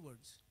just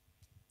stewards.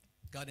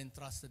 God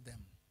entrusted them.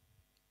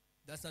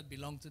 Does not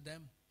belong to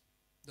them.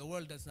 The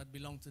world does not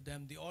belong to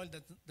them. The oil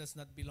does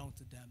not belong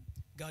to them.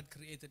 God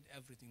created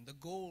everything. The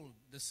gold,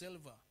 the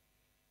silver.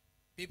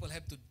 People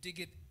have to dig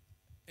it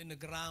in the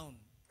ground.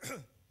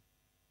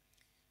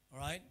 All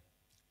right?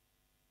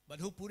 But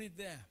who put it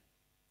there?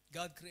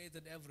 God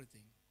created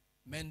everything.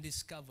 Men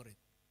discover it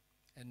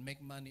and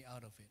make money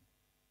out of it.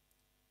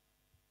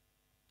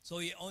 So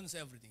He owns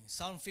everything.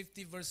 Psalm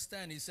 50 verse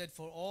 10, He said,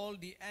 for all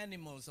the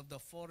animals of the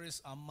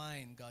forest are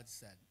mine, God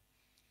said.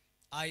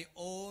 I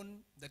own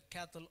the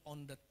cattle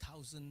on the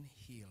 1,000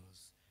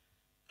 hills.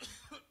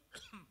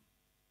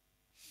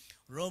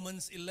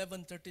 Romans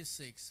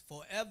 11:36,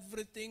 for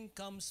everything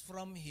comes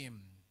from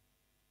Him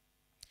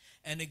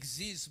and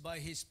exists by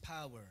His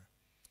power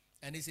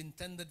and is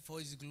intended for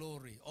His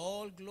glory.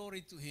 All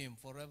glory to Him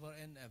forever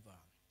and ever.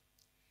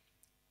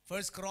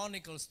 1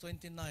 Chronicles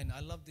 29,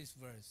 I love this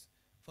verse.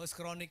 1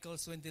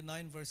 Chronicles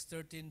 29 verse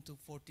 13 to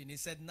 14. He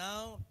said,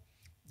 now,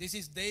 this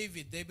is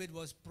David. David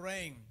was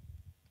praying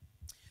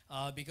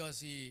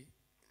because he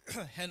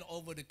handed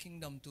over the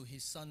kingdom to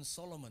his son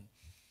Solomon.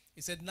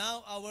 He said,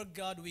 now, our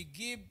God, we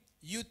give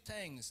you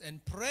thanks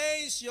and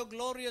praise your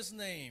glorious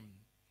name.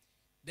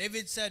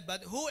 David said,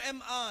 but who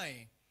am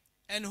I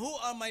and who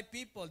are my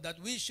people that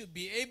we should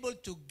be able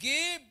to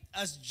give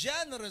as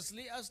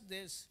generously as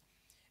this?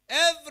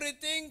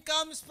 Everything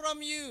comes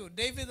from you.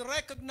 David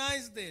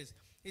recognized this.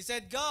 He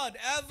said, God,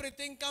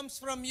 everything comes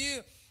from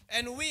you,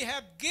 and we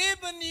have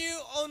given you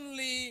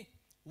only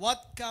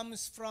what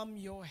comes from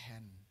your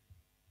hand.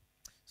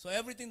 So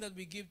everything that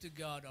we give to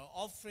God, our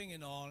offering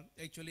and all,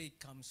 actually it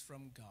comes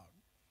from God.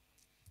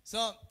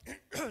 So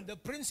the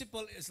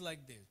principle is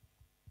like this.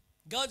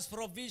 God's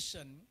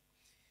provision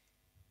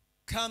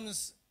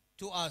comes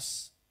to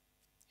us.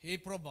 He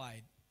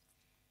provides.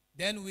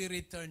 Then we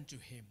return to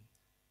Him.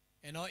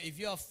 You know, if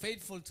you are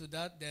faithful to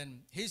that,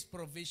 then His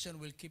provision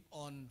will keep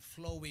on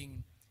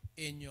flowing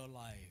in your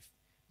life.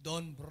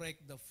 Don't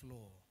break the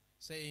flow.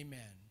 Say amen.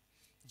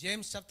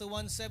 James chapter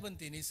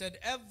 1:17, he said,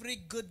 every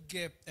good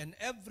gift and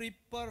every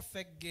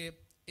perfect gift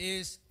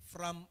is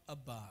from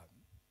above,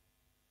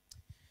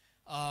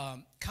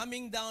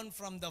 coming down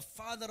from the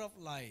Father of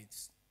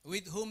lights,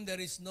 with whom there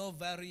is no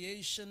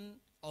variation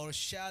or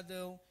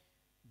shadow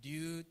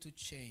due to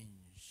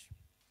change.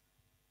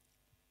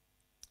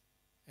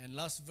 And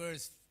last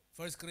verse,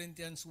 1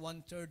 Corinthians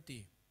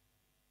 1:30.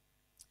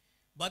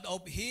 But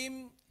of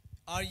Him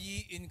are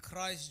ye in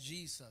Christ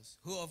Jesus,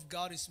 who of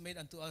God is made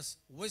unto us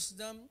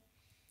wisdom,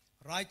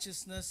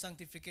 righteousness,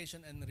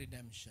 sanctification, and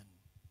redemption.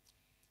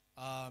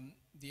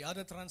 the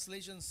other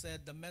translation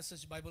said, the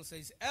Message Bible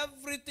says,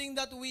 everything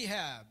that we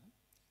have,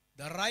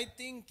 the right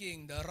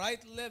thinking, the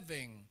right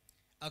living,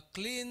 a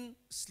clean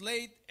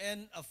slate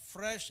and a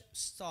fresh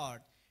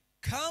start,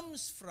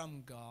 comes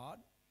from God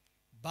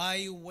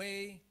by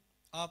way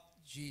of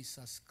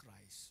Jesus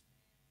Christ.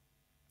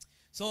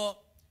 So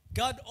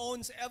God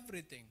owns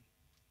everything.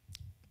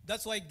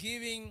 That's why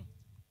giving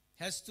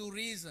has two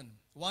reasons.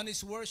 One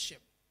is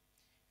worship.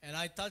 And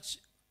I touch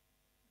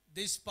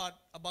this part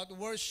about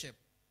worship.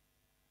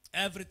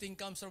 Everything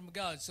comes from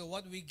God. So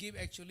what we give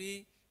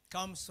actually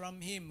comes from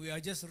Him. We are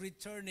just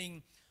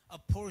returning a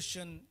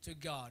portion to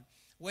God.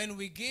 When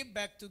we give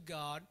back to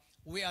God,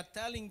 we are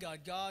telling God,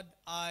 God,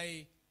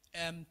 I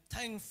am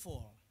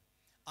thankful.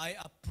 I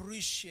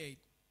appreciate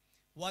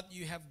what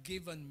you have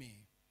given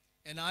me.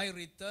 And I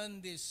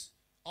return this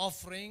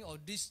offering or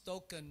this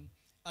token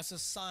as a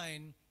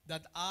sign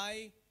that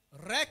I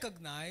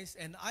recognize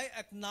and I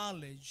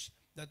acknowledge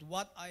that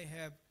what I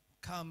have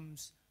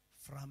comes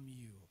from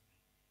you.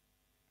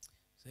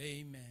 Say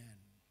amen.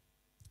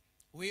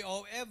 We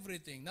owe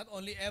everything. Not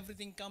only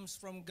everything comes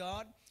from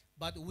God,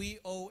 but we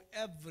owe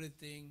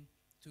everything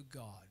to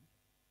God.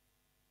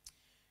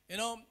 You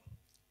know,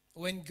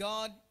 when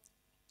God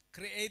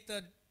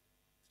created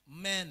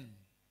man,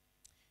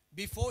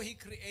 before He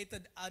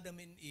created Adam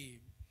and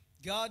Eve,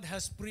 God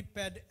has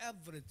prepared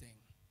everything.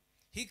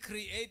 He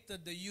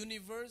created the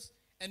universe,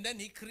 and then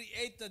He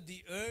created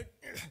the earth.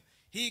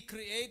 He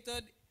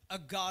created a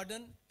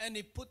garden, and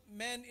He put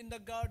man in the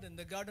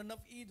Garden of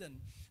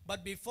Eden.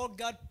 But before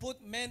God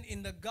put man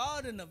in the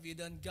Garden of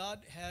Eden, God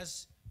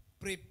has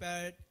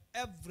prepared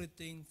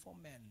everything for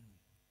man.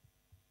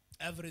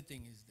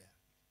 Everything is there.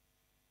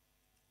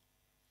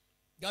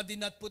 God did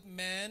not put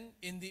man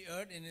in the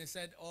earth and He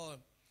said, oh,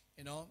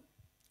 you know,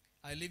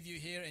 I leave you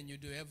here and you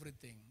do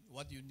everything.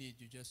 What you need,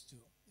 you just do.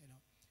 You know.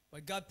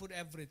 But God put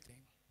everything.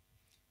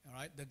 All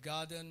right? The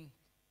garden,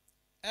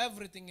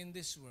 everything in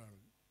this world.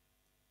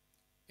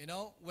 You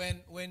know,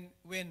 when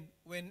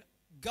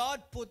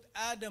God put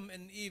Adam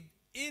and Eve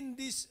in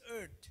this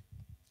earth,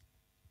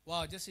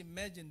 wow, just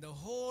imagine the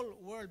whole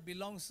world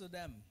belongs to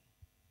them.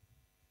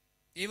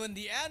 Even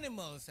the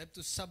animals have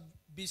to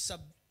be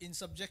in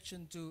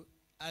subjection to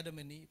Adam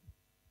and Eve.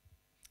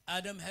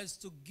 Adam has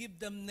to give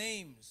them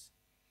names.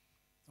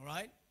 All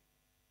right?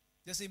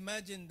 Just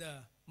imagine the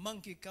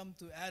monkey come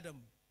to Adam.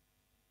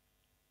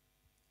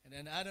 And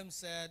then Adam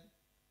said,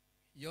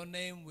 your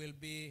name will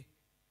be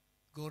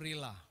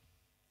gorilla.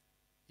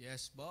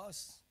 Yes,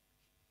 boss.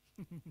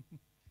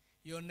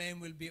 Your name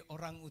will be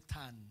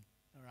orangutan.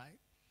 All right?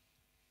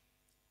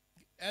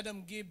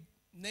 Adam gave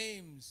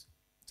names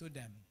to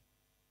them.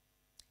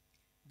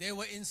 They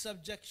were in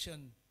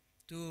subjection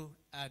to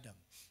Adam.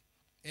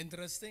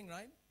 Interesting,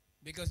 right?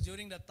 Because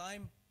during that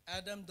time,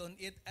 Adam don't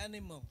eat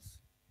animals.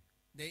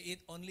 They eat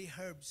only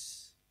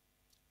herbs.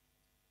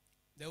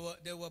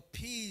 There were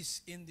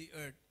peace in the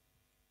earth.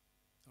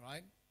 All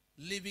right?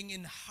 Living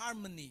in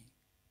harmony.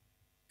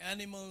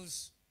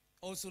 Animals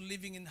also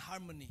living in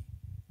harmony.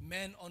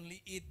 Men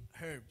only eat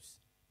herbs.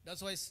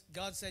 That's why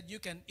God said, you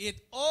can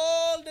eat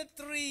all the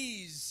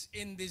trees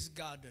in this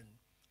garden,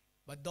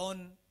 but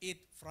don't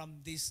eat from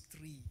this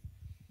tree.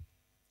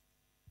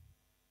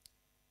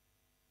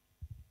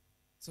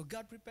 So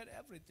God prepared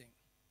everything.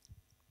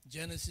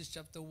 Genesis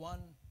chapter 1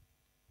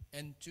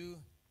 and 2.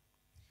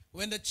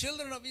 When the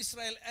children of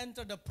Israel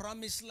entered the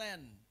promised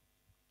land,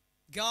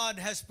 God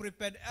has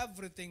prepared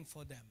everything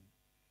for them.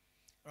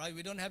 Right?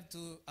 We don't have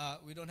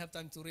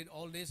time to read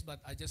all this, but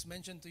I just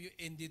mentioned to you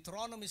in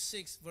Deuteronomy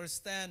 6, verse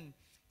 10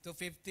 to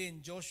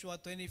 15, Joshua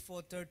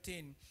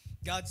 24:13,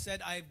 God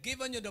said, I've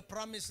given you the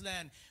promised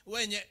land.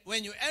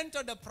 When you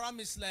enter the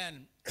promised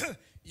land,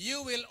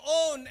 you will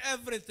own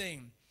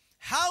everything.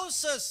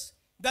 Houses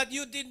that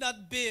you did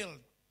not build,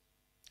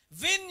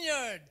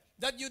 vineyard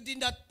that you did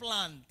not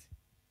plant,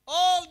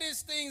 all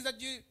these things that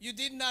you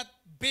did not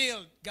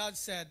build, God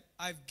said,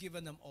 I've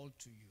given them all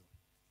to you.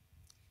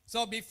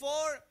 So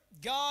before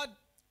God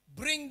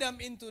bring them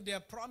into their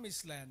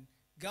promised land,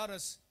 God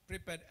has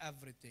prepared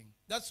everything.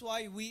 That's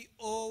why we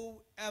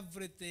owe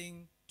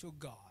everything to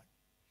God.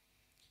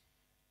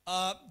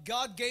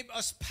 God gave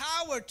us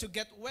power to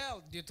get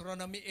wealth,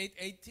 Deuteronomy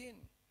 8:18.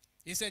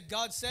 He said,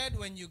 God said,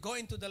 when you go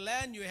into the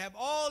land, you have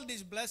all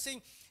this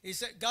blessing.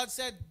 God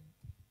said,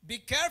 be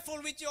careful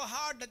with your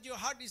heart, that your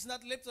heart is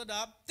not lifted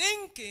up,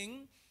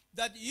 thinking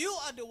that you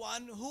are the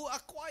one who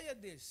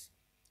acquired this.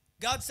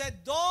 God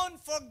said, don't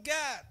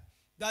forget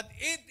that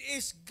it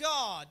is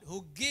God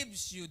who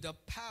gives you the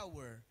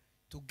power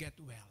to get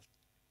wealth.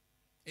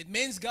 It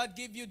means God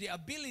gave you the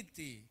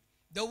ability,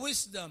 the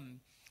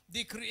wisdom,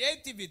 the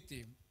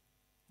creativity.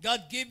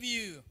 God gave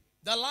you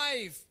the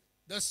life,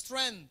 the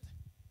strength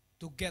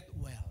to get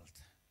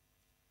wealth.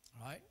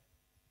 Right?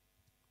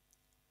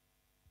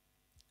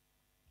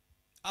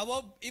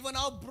 Even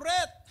our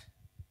breath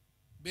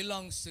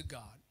belongs to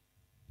God.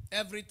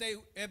 Every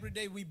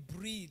day we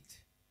breathe,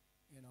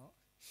 you know.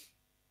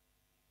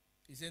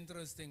 It's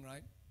interesting,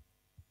 right?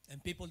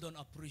 And people don't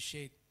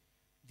appreciate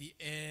the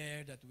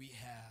air that we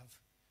have,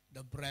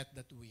 the breath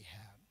that we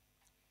have.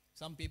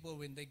 Some people,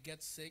 when they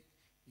get sick,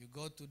 you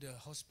go to the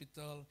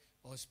hospital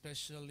or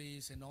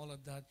specialists and all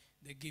of that,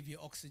 they give you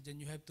oxygen,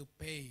 you have to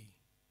pay,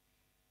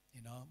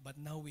 but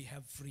now we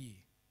have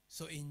free.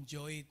 So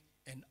enjoy it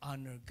and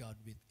honor God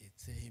with it.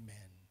 Say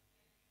amen.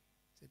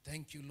 Say,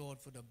 thank you,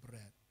 Lord, for the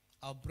bread.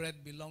 Our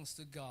bread belongs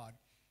to God.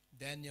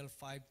 Daniel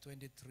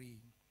 5:23.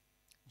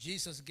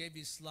 Jesus gave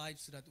his life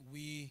so that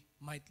we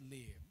might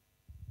live.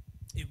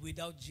 If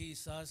without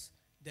Jesus,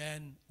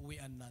 then we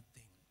are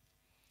nothing.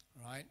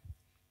 Right?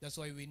 That's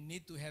why we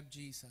need to have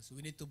Jesus.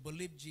 We need to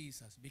believe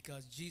Jesus,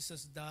 because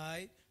Jesus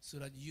died so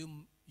that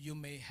you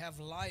may have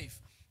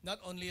life. Not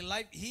only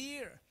life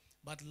here,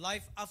 but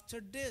life after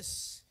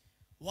this.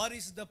 What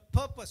is the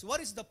purpose? What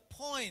is the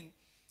point?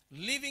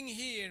 Living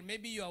here,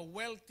 maybe you are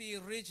wealthy,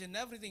 rich, and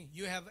everything.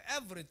 You have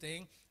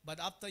everything, but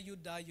after you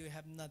die, you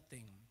have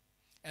nothing.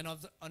 And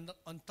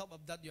on top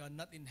of that, you are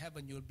not in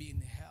heaven. You'll be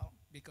in hell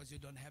because you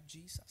don't have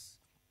Jesus.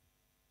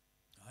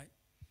 Right?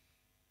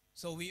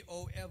 So we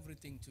owe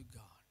everything to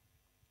God.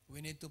 We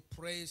need to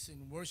praise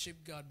and worship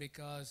God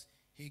because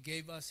he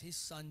gave us his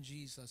son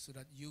Jesus so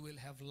that you will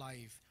have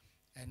life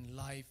and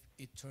life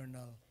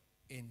eternal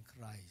in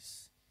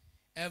Christ.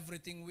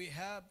 Everything we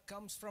have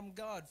comes from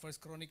God. 1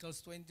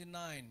 Chronicles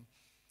 29.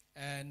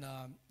 And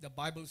the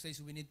Bible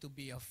says we need to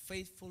be a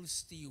faithful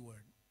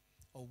steward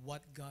of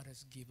what God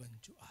has given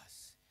to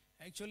us.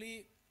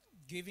 Actually,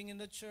 giving in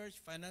the church,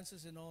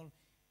 finances and all,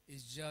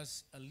 is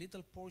just a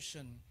little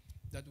portion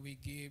that we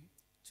give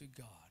to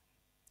God.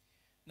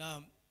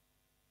 Now,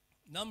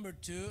 number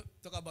 2,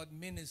 talk about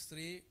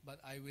ministry, but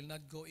I will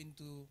not go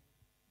into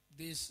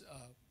this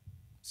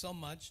so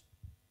much.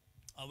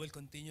 I will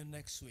continue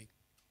next week.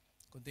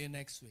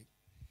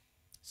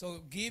 So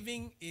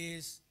giving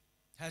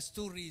has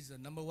 2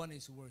 reasons. Number 1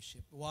 is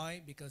worship.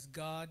 Why? Because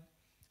God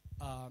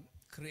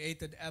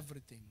created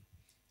everything.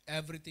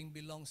 Everything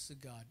belongs to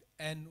God,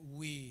 and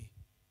we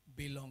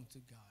belong to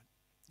God.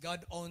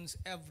 God owns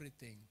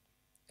everything,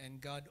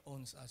 and God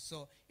owns us.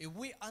 So if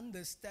we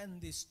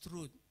understand this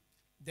truth,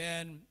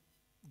 then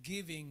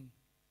giving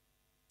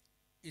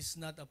is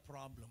not a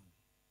problem.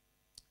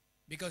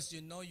 Because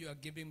you know you are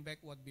giving back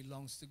what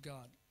belongs to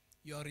God.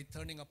 You are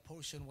returning a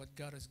portion what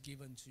God has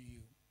given to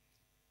you.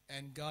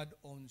 And God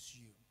owns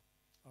you.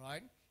 All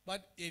right?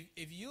 But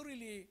if you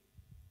really,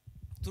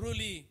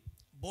 truly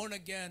born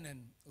again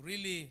and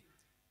really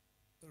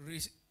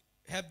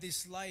have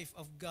this life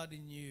of God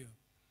in you,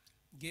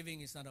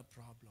 giving is not a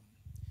problem.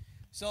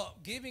 So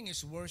giving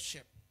is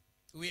worship.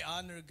 We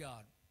honor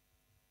God.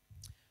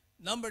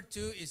 Number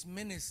 2 is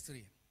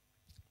ministry.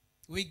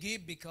 We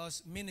give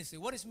because ministry.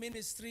 What is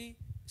ministry?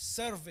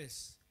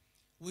 Service.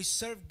 We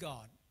serve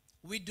God.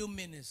 We do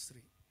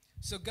ministry.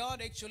 So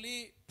God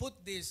actually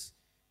put this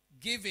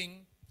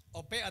giving,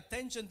 or pay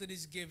attention to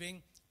this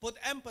giving, put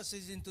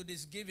emphasis into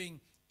this giving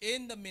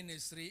in the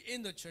ministry,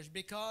 in the church,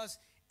 because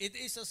it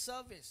is a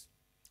service.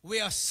 We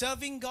are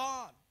serving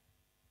God.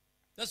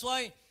 That's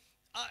why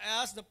I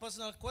asked the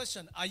personal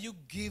question, are you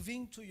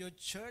giving to your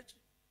church?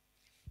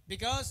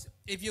 Because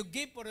if you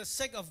give for the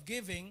sake of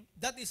giving,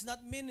 that is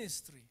not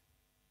ministry.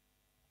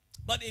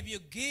 But if you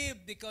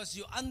give because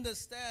you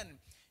understand,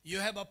 you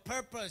have a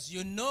purpose,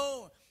 you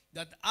know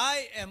that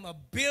I am a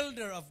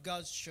builder of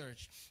God's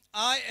church,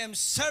 I am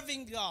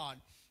serving God,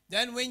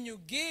 then when you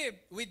give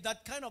with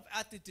that kind of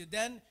attitude,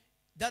 then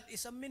that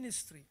is a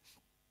ministry.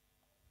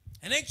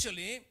 And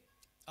actually,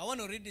 I want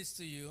to read this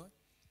to you,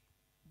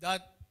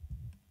 that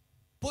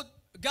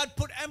God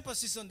put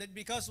emphasis on that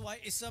because why?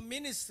 It's a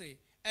ministry.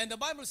 And the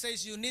Bible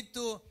says you need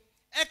to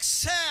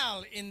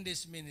excel in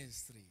this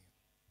ministry.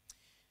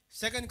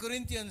 2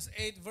 Corinthians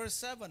 8 verse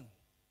 7.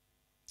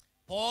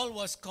 Paul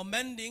was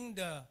commending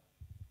the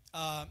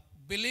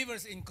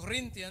believers in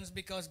Corinthians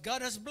because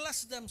God has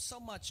blessed them so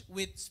much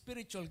with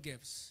spiritual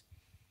gifts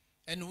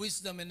and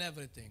wisdom and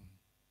everything.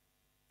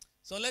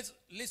 So let's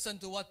listen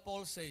to what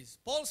Paul says.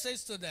 Paul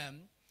says to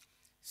them,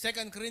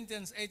 2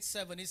 Corinthians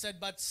 8:7, he said,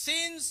 but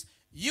since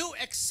you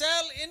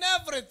excel in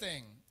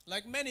everything,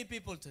 like many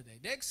people today,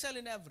 they excel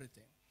in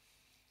everything.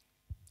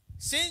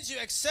 Since you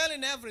excel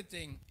in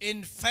everything,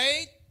 in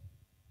faith,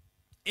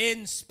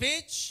 in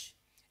speech,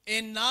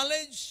 in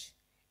knowledge,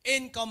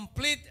 in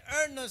complete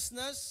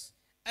earnestness,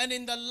 and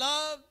in the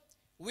love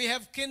we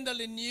have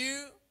kindled in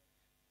you,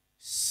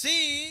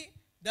 see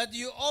that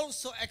you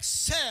also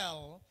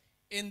excel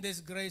in this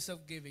grace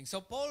of giving.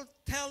 So Paul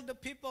tells the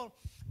people,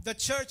 the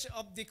church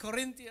of the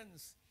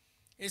Corinthians,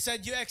 he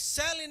said, you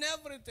excel in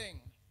everything,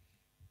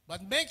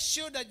 but make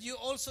sure that you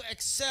also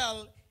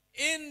excel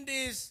in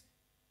this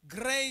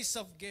grace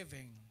of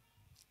giving.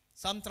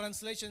 Some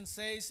translation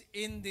says,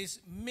 in this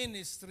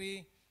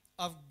ministry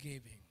of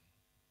giving.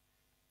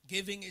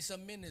 Giving is a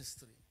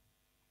ministry.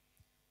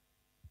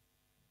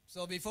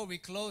 So before we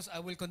close, I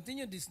will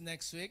continue this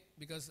next week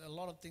because a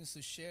lot of things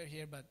to share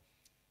here, but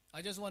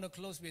I just want to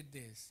close with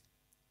this.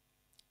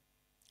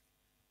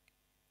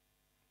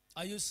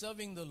 Are you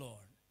serving the Lord?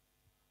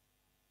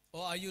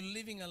 Or are you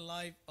living a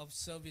life of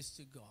service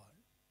to God?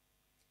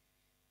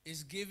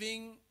 Is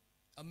giving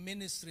a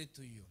ministry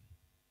to you?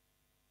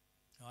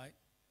 Right?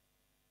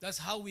 That's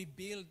how we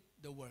build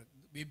the work.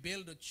 We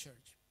build the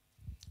church.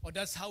 Or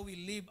that's how we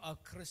live our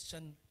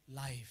Christian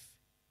life.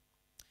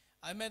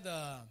 I met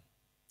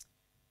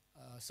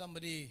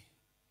somebody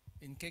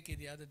in KK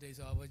the other day,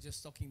 so I was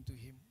just talking to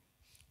him.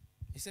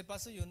 He said,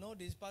 Pastor, you know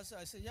this pastor?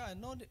 I said, yeah, I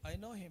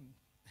know him.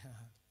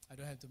 I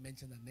don't have to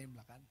mention the name,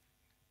 Lakan.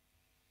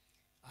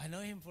 I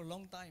know him for a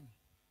long time.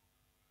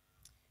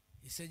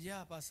 He said,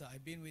 yeah, Pastor,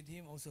 I've been with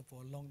him also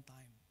for a long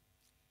time.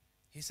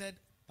 He said,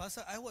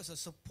 Pastor, I was a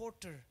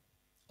supporter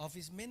of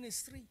his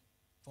ministry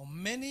for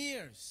many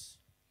years.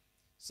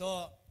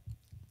 So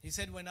he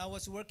said, when I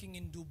was working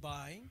in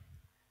Dubai,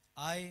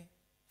 I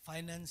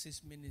financed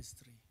his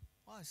ministry.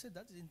 Oh, I said,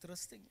 that's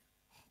interesting.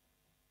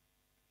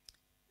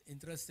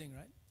 Interesting,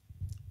 right?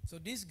 So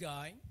this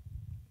guy,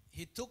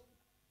 he took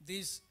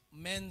this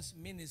men's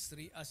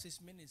ministry as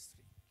his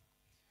ministry.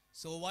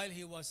 So while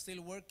he was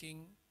still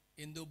working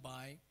in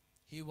Dubai,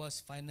 he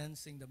was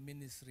financing the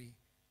ministry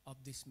of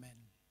this man.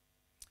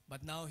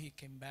 But now he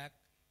came back,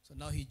 so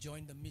now he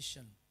joined the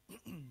mission.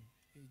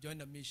 He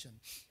joined the mission.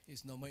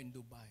 He's no more in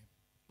Dubai.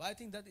 But I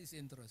think that is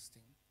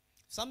interesting.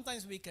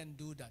 Sometimes we can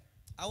do that.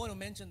 I want to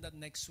mention that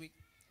next week.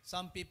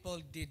 Some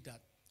people did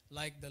that,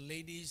 like the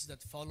ladies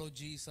that follow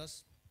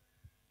Jesus,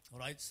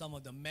 right? Some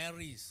of the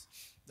Marys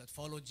that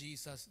follow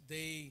Jesus,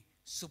 they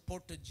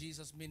supported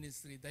Jesus'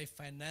 ministry. They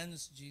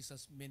financed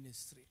Jesus'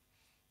 ministry,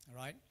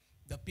 right?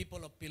 The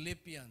people of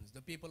Philippians,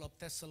 the people of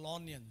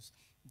Thessalonians,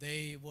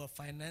 they were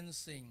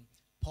financing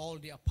Paul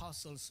the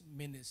Apostle's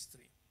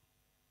ministry,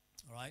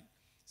 right?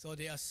 So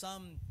there are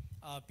some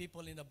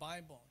people in the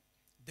Bible.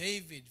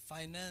 David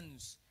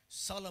financed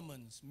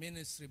Solomon's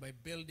ministry by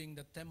building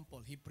the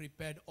temple. He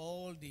prepared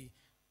all the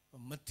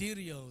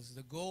materials,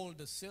 the gold,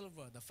 the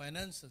silver, the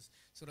finances,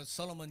 so that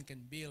Solomon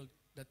can build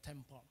the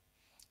temple,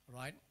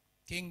 right?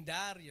 King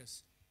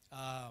Darius,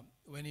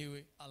 when he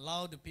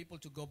allowed the people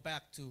to go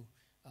back to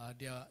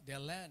their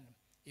land,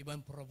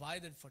 even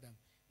provided for them.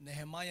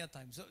 Nehemiah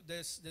time. So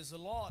there's a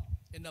lot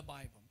in the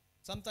Bible.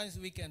 Sometimes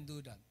we can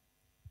do that.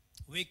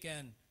 We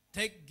can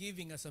take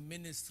giving as a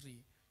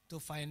ministry to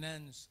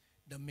finance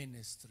the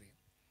ministry.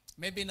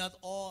 Maybe not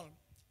all,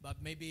 but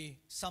maybe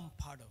some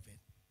part of it.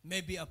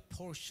 Maybe a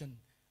portion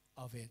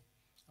of it.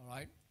 All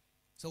right?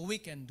 So we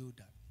can do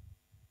that.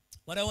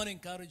 But I want to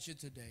encourage you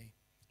today,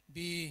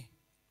 be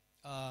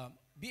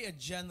a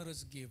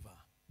generous giver.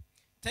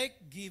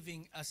 Take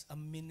giving as a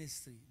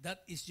ministry.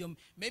 That is your,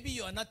 maybe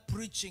you are not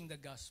preaching the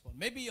gospel.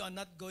 Maybe you are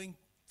not going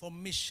for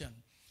mission.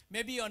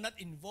 Maybe you are not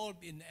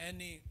involved in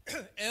any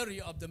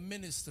area of the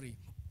ministry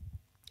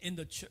in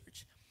the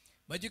church.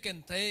 But you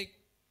can take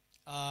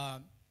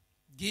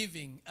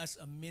giving as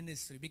a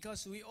ministry,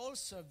 because we all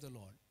serve the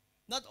Lord.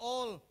 Not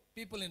all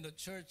people in the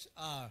church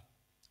are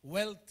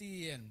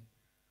wealthy and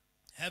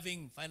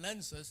having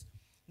finances.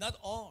 Not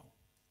all.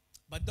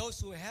 But those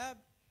who have,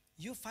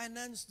 you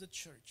finance the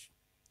church.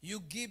 You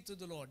give to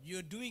the Lord.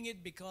 You're doing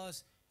it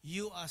because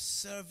you are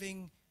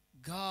serving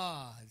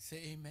God.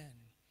 Say amen.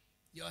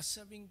 You are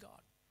serving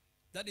God.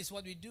 That is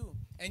what we do.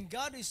 And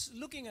God is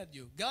looking at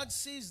you. God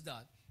sees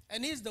that.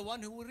 And He's the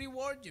one who will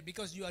reward you,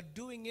 because you are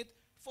doing it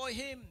for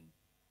Him.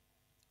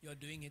 You are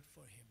doing it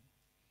for Him.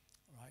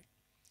 All right?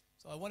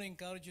 So I want to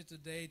encourage you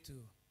today to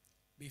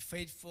be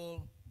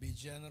faithful, be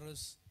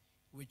generous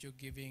with your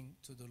giving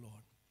to the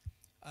Lord.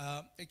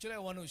 Actually, I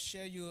want to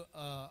share you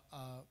a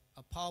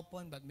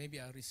PowerPoint, but maybe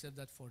I'll reserve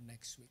that for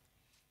next week.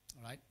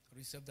 All right?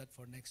 Reserve that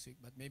for next week.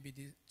 But maybe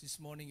this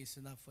morning is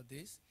enough for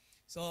this.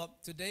 So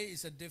today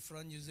is a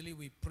different. Usually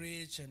we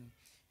preach, and,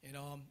 you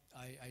know,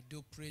 I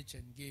do preach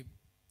and give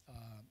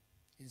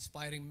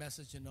inspiring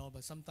message and all.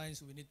 But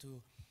sometimes we need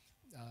to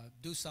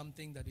do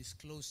something that is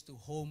close to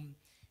home,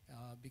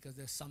 because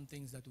there's some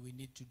things that we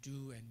need to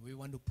do, and we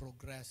want to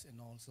progress. And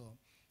also,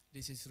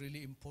 this is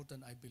really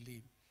important, I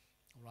believe.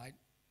 All right?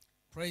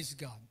 Praise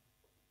God.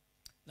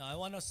 Now, I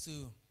want us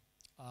to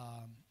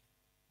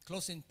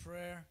close in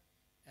prayer,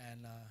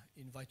 and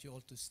invite you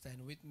all to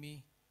stand with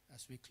me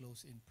as we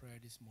close in prayer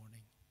this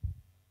morning.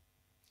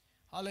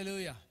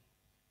 Hallelujah.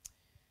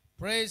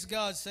 Praise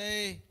God.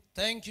 Say,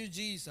 thank you,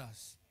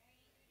 Jesus.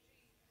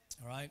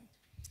 All right.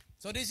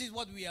 So this is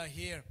what we are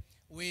here.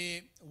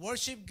 We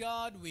worship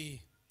God.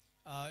 We,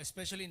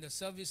 especially in the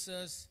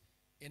services,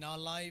 in our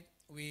life,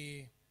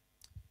 we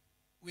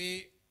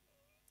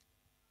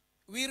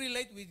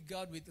relate with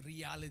God with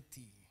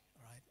reality.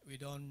 Right? We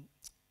don't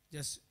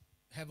just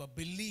have a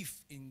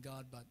belief in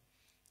God, but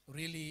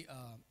really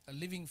a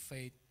living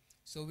faith.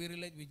 So we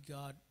relate with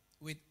God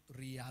with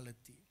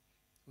reality.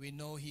 We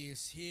know He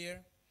is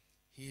here.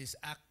 He is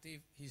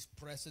active. His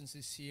presence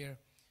is here.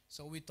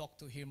 So we talk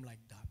to Him like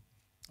that.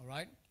 All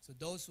right? So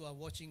those who are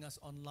watching us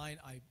online,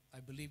 I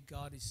believe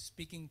God is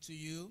speaking to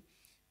you.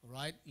 All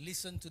right?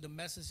 Listen to the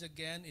message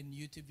again in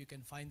YouTube. You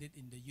can find it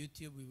in the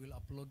YouTube. We will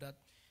upload that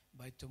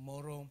by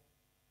tomorrow.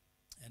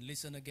 And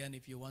listen again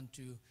if you want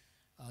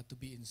to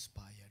be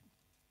inspired.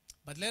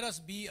 But let us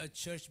be a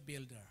church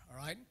builder. All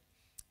right?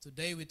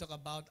 Today we talk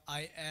about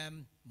I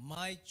am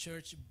my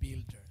church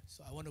builder.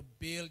 So I want to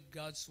build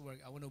God's work.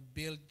 I want to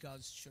build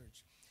God's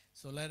church.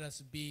 So let us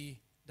be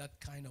that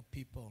kind of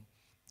people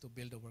to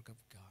build the work of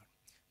God.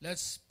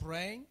 Let's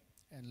pray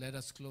and let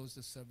us close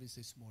the service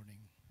this morning.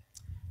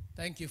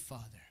 Thank you,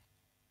 Father.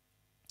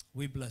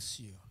 We bless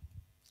you.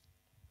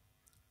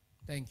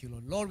 Thank you,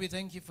 Lord. Lord, we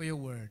thank you for your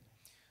word.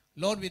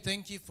 Lord, we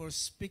thank you for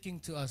speaking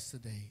to us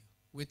today.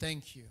 We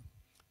thank you.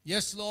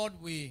 Yes, Lord,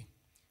 we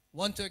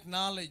want to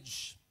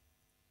acknowledge,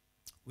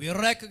 we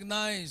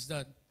recognize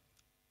that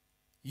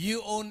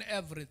you own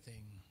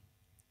everything.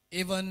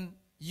 Even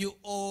you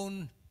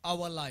own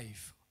our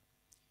life.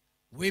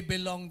 We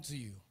belong to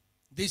you.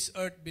 This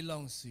earth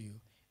belongs to you.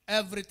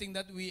 Everything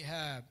that we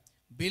have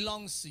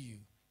belongs to you,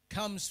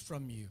 comes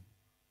from you.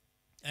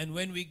 And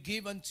when we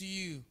give unto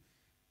you,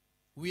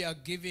 we are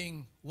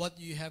giving what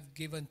you have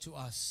given to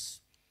us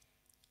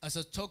as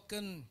a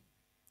token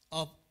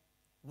of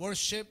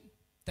worship,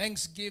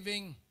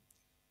 thanksgiving,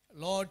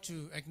 Lord,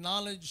 to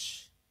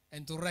acknowledge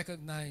and to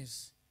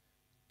recognize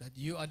that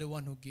you are the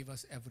one who give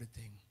us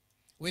everything.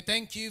 We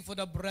thank you for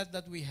the breath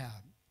that we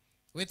have.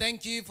 We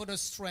thank you for the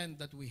strength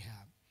that we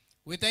have.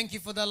 We thank you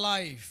for the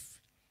life.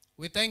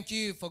 We thank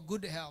you for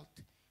good health.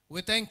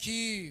 We thank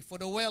you for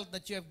the wealth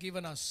that you have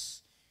given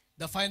us,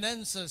 the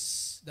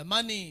finances, the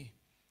money.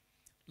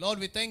 Lord,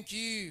 we thank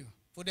you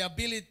for the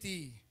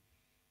ability,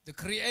 the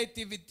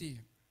creativity,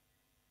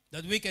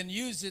 that we can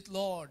use it,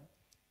 Lord,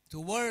 to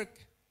work,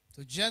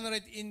 to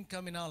generate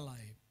income in our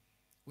life.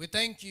 We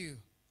thank you.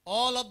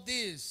 All of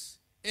this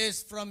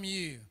is from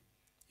you.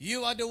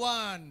 You are the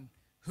one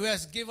who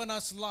has given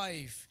us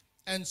life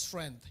and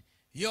strength.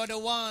 You are the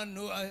one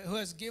who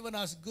has given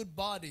us good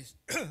bodies,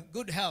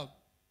 good health.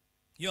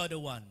 You are the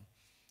one.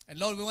 And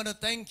Lord, we want to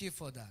thank you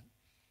for that.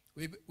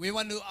 We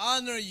want to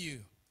honor you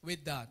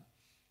with that.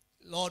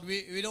 Lord,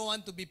 we don't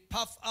want to be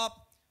puffed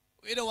up.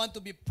 We don't want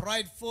to be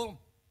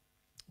prideful.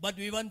 But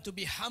we want to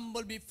be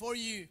humble before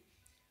you,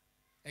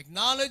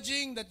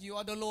 acknowledging that you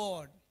are the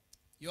Lord.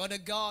 You are the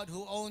God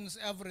who owns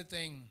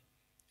everything.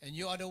 And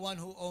you are the one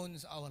who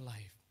owns our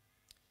life.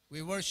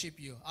 We worship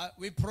you.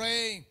 We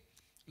pray,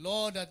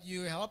 Lord, that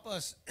you help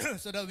us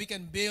so that we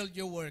can build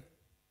your work.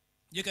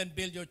 You can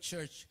build your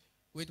church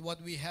with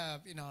what we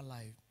have in our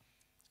life.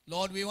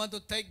 Lord, we want to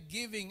take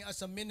giving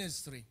as a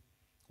ministry.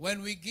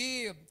 When we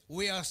give,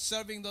 we are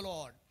serving the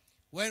Lord.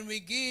 When we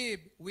give,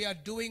 we are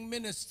doing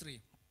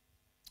ministry.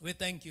 We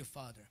thank you,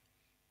 Father.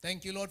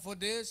 Thank you, Lord, for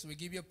this. We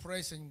give you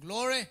praise and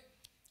glory.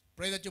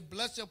 Pray that you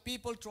bless your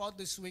people throughout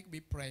this week, we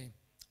pray.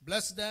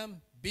 Bless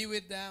them, be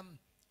with them,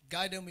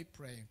 guide them, we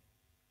pray.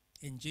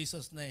 In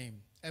Jesus'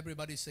 name,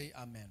 everybody say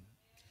amen.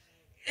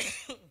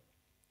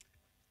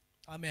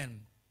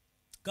 Amen.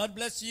 God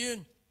bless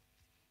you.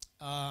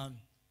 Yeah?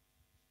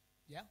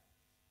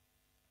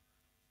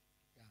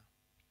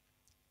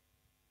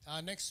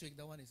 Yeah. Next week,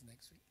 that one is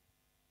next week.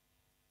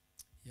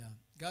 Yeah.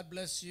 God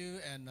bless you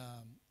and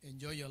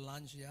enjoy your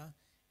lunch, yeah?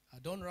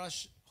 Don't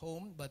rush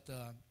home, but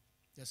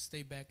just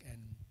stay back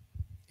and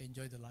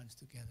enjoy the lunch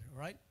together, all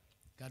right?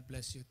 God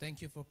bless you.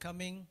 Thank you for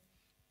coming.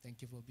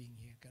 Thank you for being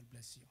here. God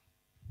bless you.